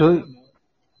they are doing?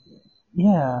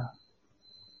 Yeah.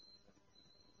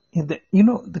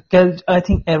 I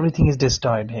think everything is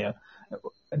destroyed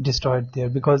there,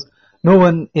 because no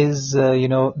one is, Right.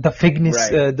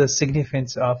 the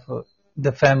significance of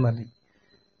the family.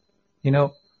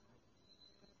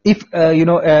 If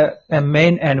a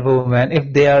man and woman,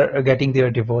 if they are getting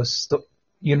their divorce, so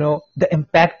the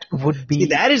impact would See, be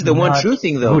that is the one not true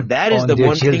thing, though. good That is on the their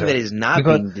one thing that children, is not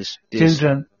because being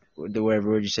children, the whatever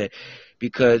word you say,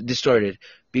 because distorted.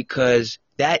 Because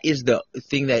that is the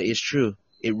thing that is true.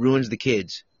 It ruins the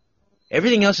kids.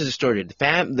 Everything else is distorted.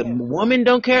 The woman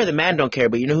don't care, the man don't care,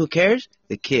 but you know who cares?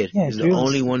 The kid yeah, is the kids,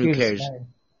 only one who kids, cares, right.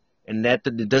 and that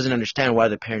doesn't understand why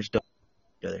the parents don't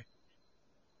each other.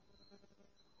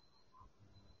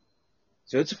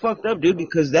 So it's fucked up, dude,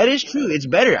 because that is true. It's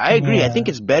better. I agree. I think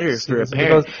Yeah, it's better for a seriously,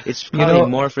 parent. because It's you probably know,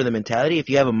 more for the mentality. If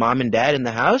you have a mom and dad in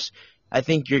the house, I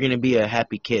think you're going to be a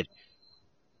happy kid.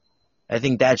 I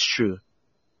think that's true.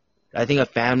 I think a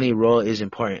family role is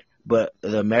important. But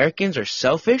the Americans are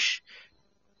selfish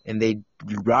and they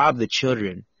rob the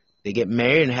children. They get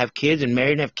married and have kids, and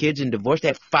married and have kids, and divorce. They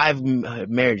have 5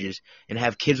 marriages and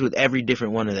have kids with every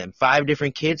different one of them. 5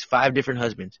 different kids, 5 different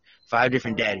husbands, 5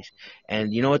 different daddies.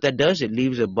 And you know what that does? It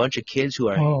leaves a bunch of kids who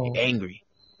are oh, angry.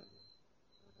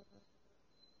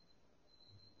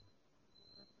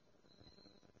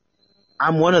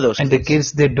 I'm one of those and the kids.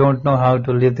 kids, they don't know how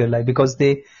to live their life because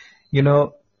you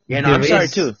know, Yeah, no, they I'm sorry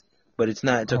raise. too. But it's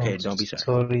not. It's Oh, okay. Don't be sorry.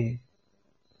 sorry.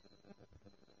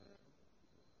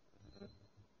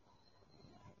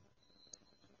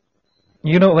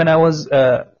 When I was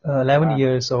 11 Wow.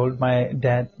 years old, my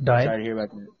dad died. Sorry to hear about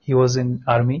that. He was in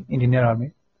army, Indian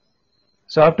Army.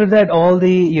 So after that, all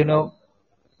the,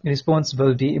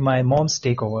 responsibility, my mom's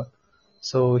take over.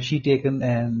 So she taken,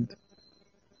 and,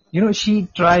 she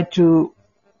tried to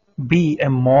be a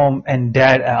mom and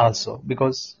dad also,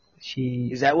 because she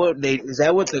Is that what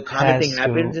the common thing has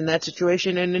happens to, in that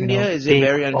situation in India? Is it take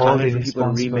very all uncommon the for people to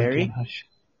responsibility on remarry? her.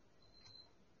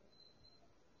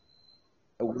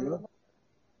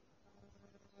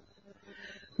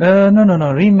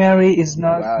 No. Remarry is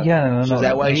not. Wow. Yeah, no, So is no,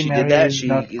 that no. why she did Remarry that? is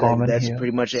not She like common that's here.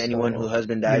 pretty much anyone whose So,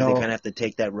 husband dies, they kind of have to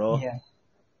take that role. yeah,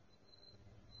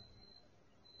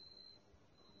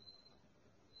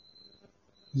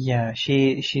 yeah.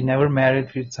 She never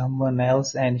married with someone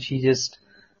else, and she just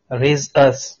raised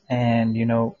us, and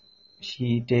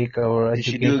she take our Did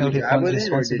she do a educational good job with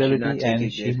it, or did she not responsibility, take and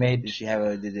it she good? made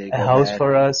Did it a go house bad?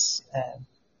 for us. And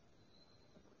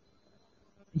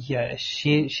yeah,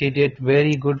 she did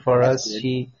very good for That's us. good.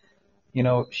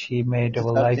 She made It's a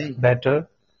our tough life thing. better.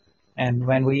 And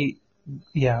when we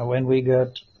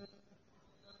got,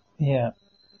 yeah.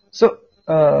 So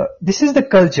this is the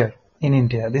culture in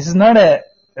India. This is not a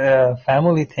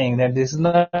family thing. That this is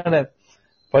not a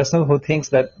person who thinks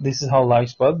that this is how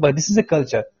lives work, but this is a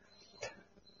culture.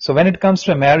 So when it comes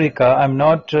to America, I'm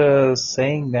not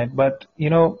saying that, but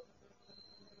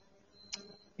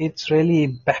it's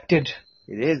really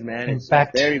It is, man. It's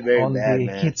impact very, very on bad, the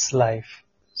man. kids' life.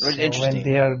 It's So when interesting.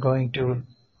 they are going to,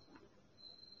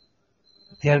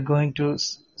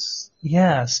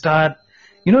 yeah, start.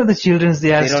 The childrens,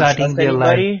 they are They don't starting trust their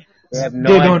life. anybody. They have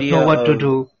no They don't know idea what to of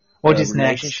do. What a is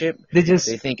next? relationship. They They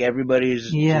just, think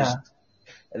everybody's yeah, just.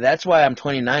 That's why I'm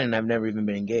 29 and I've never even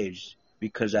been engaged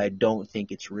because I don't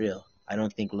think it's real. I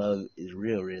don't think love is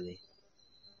real, really.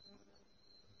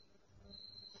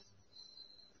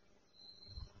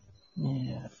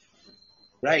 yeah.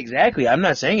 Right, exactly. I'm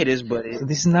not saying it is, So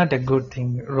this is not a good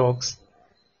thing, Rox.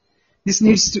 This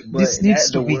needs to but this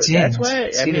needs to be that's changed.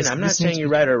 why. I mean, I'm Seriously, not this saying you're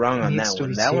right or wrong on that needs to one.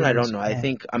 be That one I don't changed. know. I And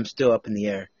think I'm still up in the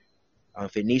air.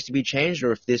 If it needs to be changed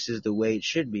or if this is the way it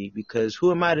should be, because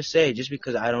who am I to say just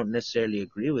because I don't necessarily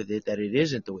agree with it that it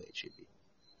isn't the way it should be?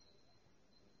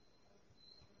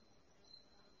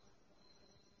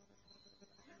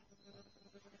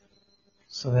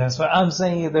 so that's why I'm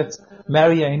saying that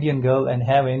marry an Indian girl and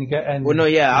have Well, no,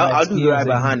 yeah, I'll do experience right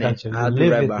the Indian behind it. culture. You I'll do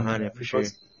live right with behind India, it for sure.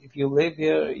 because if you live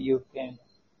here, you can.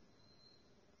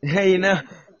 Hey,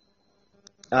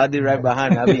 I'll do right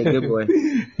behind it. I'll be a good boy.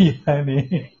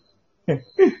 Yani.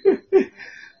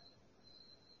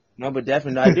 No, but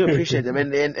definitely, I do appreciate them,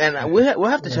 and we'll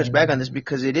have to touch back on this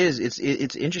because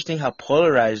it's interesting how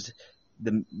polarized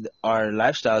our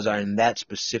lifestyles are in that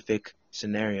specific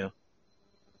scenario.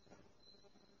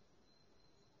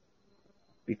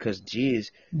 Because,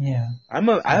 geez, Yeah. I'm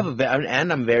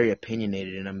very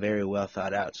opinionated and I'm very well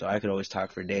thought out, so I could always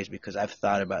talk for days because I've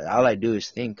thought about it. All I do is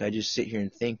think. I just sit here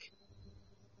and think.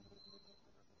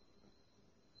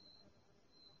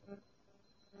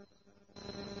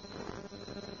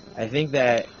 I think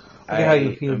that Okay, how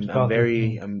you feel I'm talking to very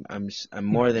me? I'm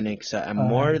more than excited. I'm Uh,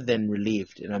 more than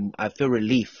relieved, and I feel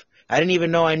relief. I didn't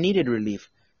even know I needed relief.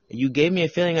 You gave me a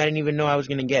feeling I didn't even know I was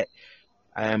gonna get.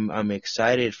 I'm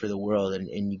excited for the world,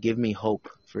 and you give me hope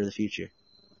for the future.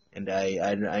 And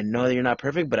I know that you're not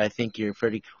perfect, but I think you're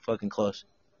pretty fucking close.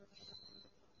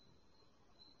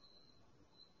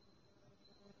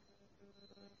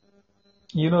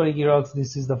 Ricky Rocks,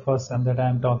 this is the first time that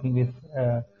I'm talking with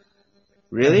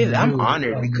Really? I'm you.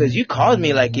 honored because you called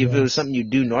me like if it was Yes, something you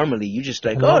do normally. You just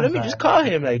like, a oh, long let me just time. call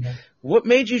him. Like, what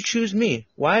made you choose me?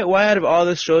 Why out of all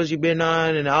the shows you've been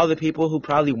on and all the people who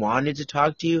probably wanted to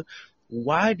talk to you,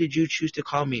 why did you choose to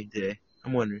call me today?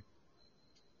 I'm wondering.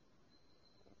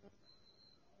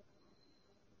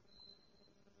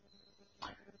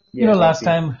 Yeah, Last Sophie.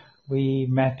 time we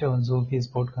met on Zulfi's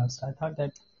podcast, I thought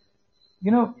that,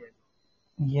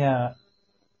 yeah,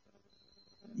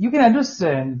 you can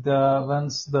understand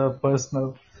once the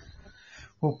person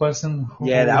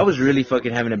Yeah, I who was really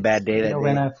fucking having a bad day that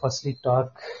when day. I firstly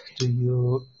talk to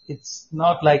you, it's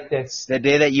not like that. That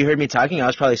day that you heard me talking, I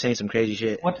was probably saying some crazy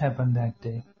shit. What happened that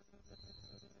day?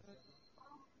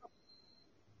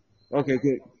 Okay,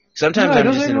 good. Sometimes It I'm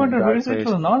was just in a very dark place.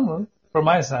 simple, normal from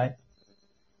my side.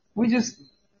 We just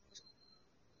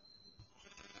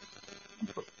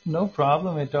no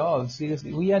problem at all.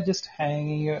 Seriously, we are just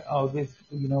hanging out with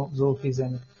Zulfi's,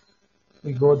 and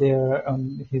we go there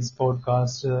on his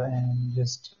podcast and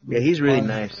just Yeah, he's really fun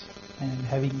nice. and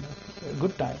having a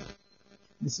good time.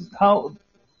 This is how.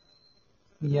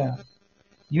 Yeah,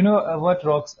 what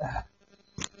rocks.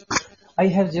 I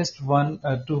have just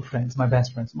two friends, my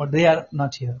best friends, but they are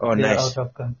not here. Oh, They are nice. out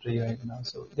of country right now,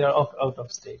 so they are out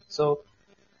of state. So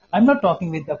I'm not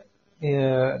talking with the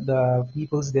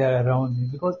peoples there around me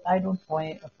because I don't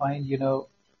find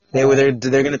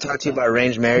They're gonna talk to you about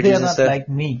arranged they marriages are and not stuff. like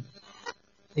me.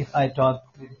 If I talk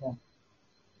with them,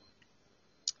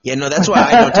 Yeah, no, that's why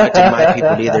I don't talk to my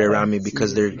people either around me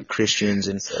because they're Christians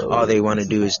and all they want to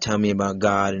do is tell me about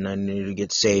God and I need to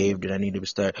get saved and I need to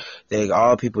start.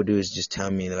 All people do is just tell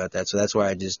me about that. So that's why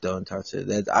I just don't talk to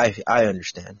that. I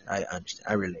understand. I understand.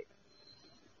 I relate.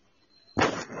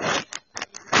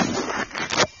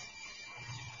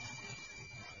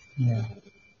 yeah.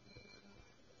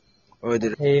 Or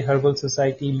did Hey, Herbal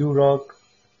Society, Lou Rock,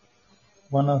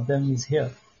 one of them is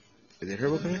here. is it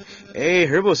Herbo coming? Hey,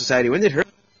 Herbo Society. When did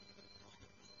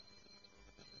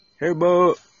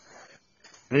Herbo?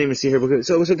 I didn't even see Herbo.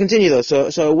 So continue though.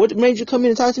 So what made you come in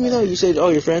and talk to me though? You said, oh,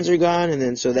 your friends are gone, and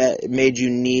then so that made you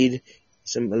need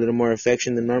a little more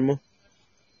affection than normal.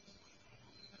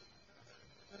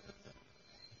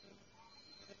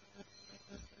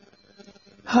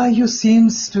 You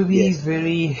seems to be Yes.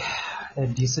 very a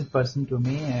decent person to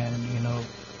me, and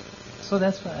so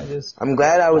that's why I just. I'm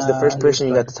glad I was the first I person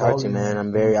you got just to talk call to, you man.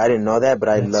 and, I didn't know that, but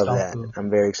I let's love talk that. to I'm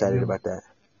very excited you. about that.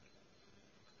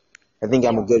 I think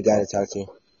I'm a good guy to talk to.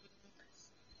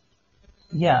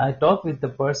 Yeah, I talk with the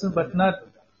person, but not.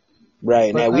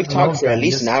 Right, now But we've not long talked for at time,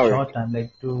 least just an hour. short time,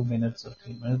 like 2 minutes or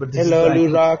 3 minutes. But this Hello, is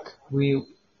Lou Rock. we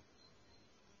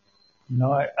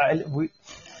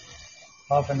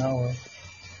half an hour.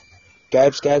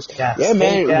 Gaps. Caps. Yeah,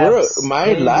 man, Hey, Caps.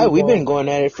 Hey, live. We've Lugo. been going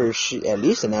at it for at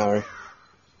least an hour.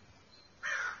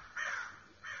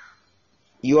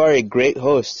 You are a great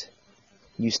host.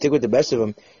 You stick with the best of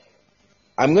them.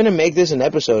 I'm gonna make this an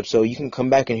episode so you can come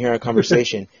back and hear our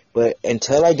conversation. But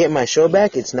until I get my show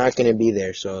back, it's not gonna be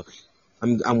there. So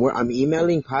I'm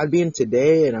emailing Podbean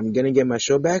today, and I'm gonna get my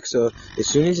show back. So as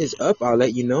soon as it's up, I'll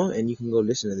let you know, and you can go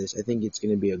listen to this. I think it's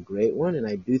gonna be a great one, and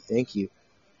I do thank you.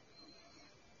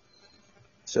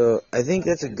 So I think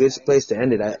that's a good place to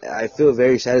end it. I feel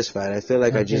very satisfied. I feel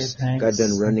like I just got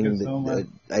done running. Thank you so much.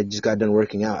 I just got done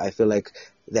working out. I feel like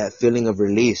that feeling of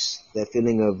release, that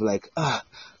feeling of like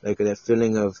that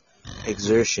feeling of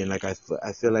exertion. Like I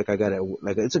feel like I got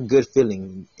it's a good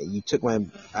feeling. You took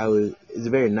it's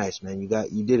very nice, man.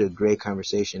 You did a great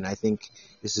conversation. I think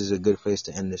this is a good place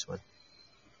to end this one.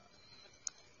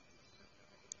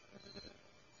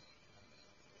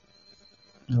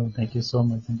 Oh, thank you so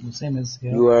much. Thank you. Same as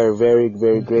here. You are very,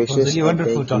 very gracious. It was really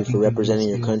wonderful thank you talking for to you, representing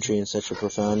your seriously. country in such a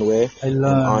profound way I and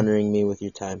learned. honoring me with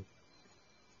your time.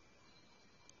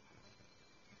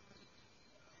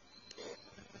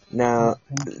 Now,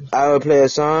 Thank you. I will play a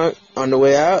song on the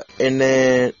way out, and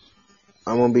then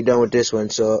I'm going to be done with this one.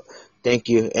 So, thank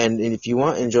you. And if you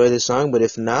want, enjoy this song. But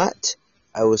if not,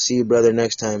 I will see you, brother,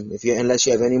 next time. Unless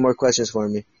you have any more questions for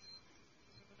me.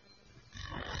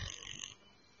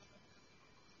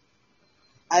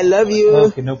 I love you.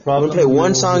 Okay, no I'm problem. going to play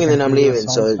one You song, and can then I'm play your leaving.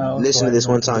 song So, now, listen to I'm this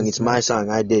going one to song. It's listen. my song.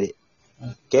 I did it.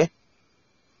 Okay?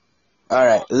 All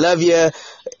right. Love you.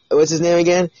 What's his name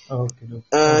again? Okay, no.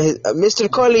 Mr.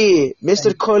 Coley.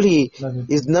 Mr. Coley Love you.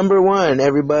 is number one,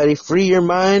 everybody. Free your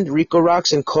mind. Rico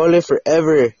Rocks and Coley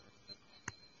forever.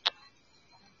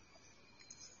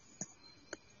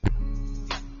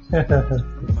 My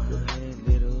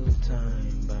little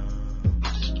time bomb.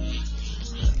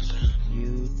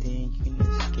 You think you can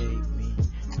escape me,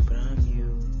 but I'm you.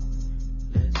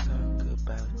 Let's talk about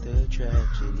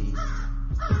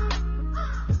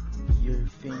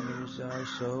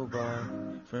so bad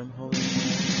from holding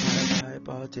my pipe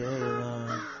all day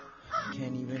long.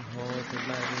 Can't even hold the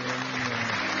light anymore.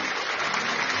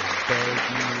 Beg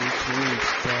you to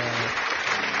stop.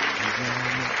 You're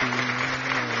gonna be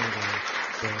later,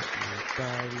 but your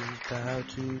body's about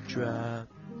to drop.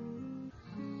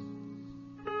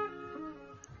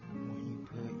 When you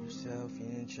put yourself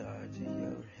in charge of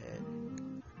your head,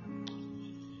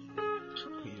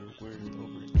 put your words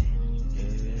over it.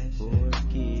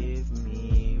 Forgive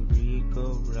me, Rico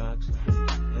Rocks.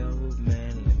 Oh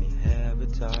man, let me have a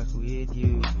talk with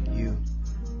you.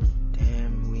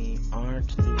 Damn, we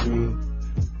aren't through,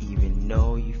 even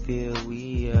though you feel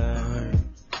we are.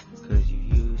 Cause you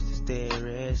used to stare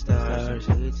at stars,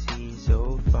 could see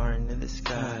so far into the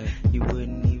sky. You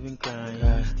wouldn't even cry,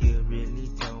 you still really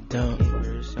don't. It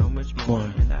hurts so much more,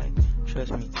 and I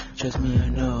trust me, I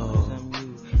know. Cause I'm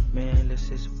you, man, that's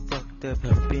just fucked up.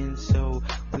 You've been so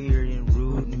weird and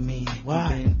rude to me.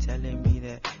 Why? You've been telling me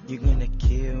that you're gonna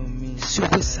kill me.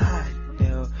 Suicide.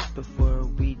 Hell, before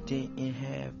we didn't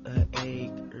have a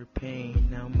ache or pain.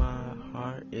 Now my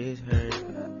heart is hurt.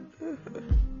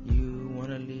 You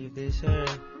wanna leave this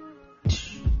earth?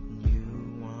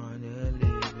 You wanna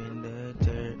live in the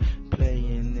dirt, play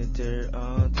in the dirt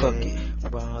all day,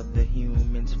 while the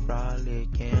humans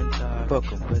frolic and talk,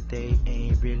 but they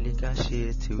ain't really got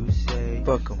shit to say.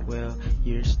 Well,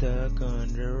 you're stuck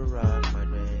under a rock, my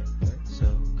man, so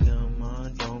come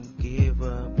on, don't give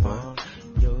up on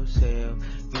yourself.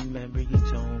 Remember you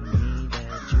told me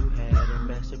that you had a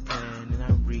master plan, and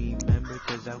I remember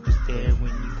cause I was there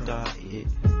when you thought it.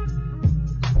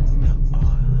 Now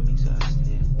I'm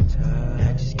exhausted,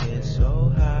 I just get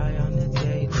so high on the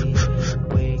daily.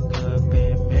 Wake up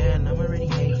and man, I'm already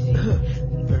hazy.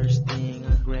 First thing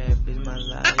I grab is my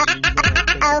life, and then I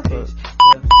take a piss.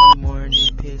 Left my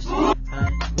morning piss.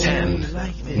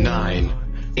 10, 9,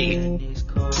 8,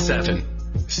 7,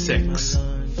 6,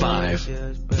 5,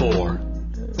 4,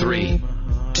 3,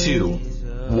 2,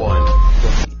 1.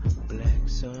 Black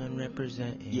sun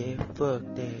representing, yeah, fuck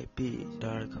that bitch.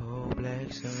 Dark hole,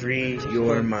 black sun. Free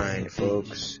your mind,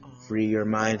 folks. Free your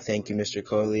mind. Thank you, Mr.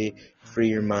 Coley. Free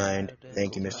your mind.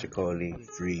 Thank you, Mr. Coley.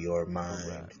 Free your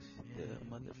mind.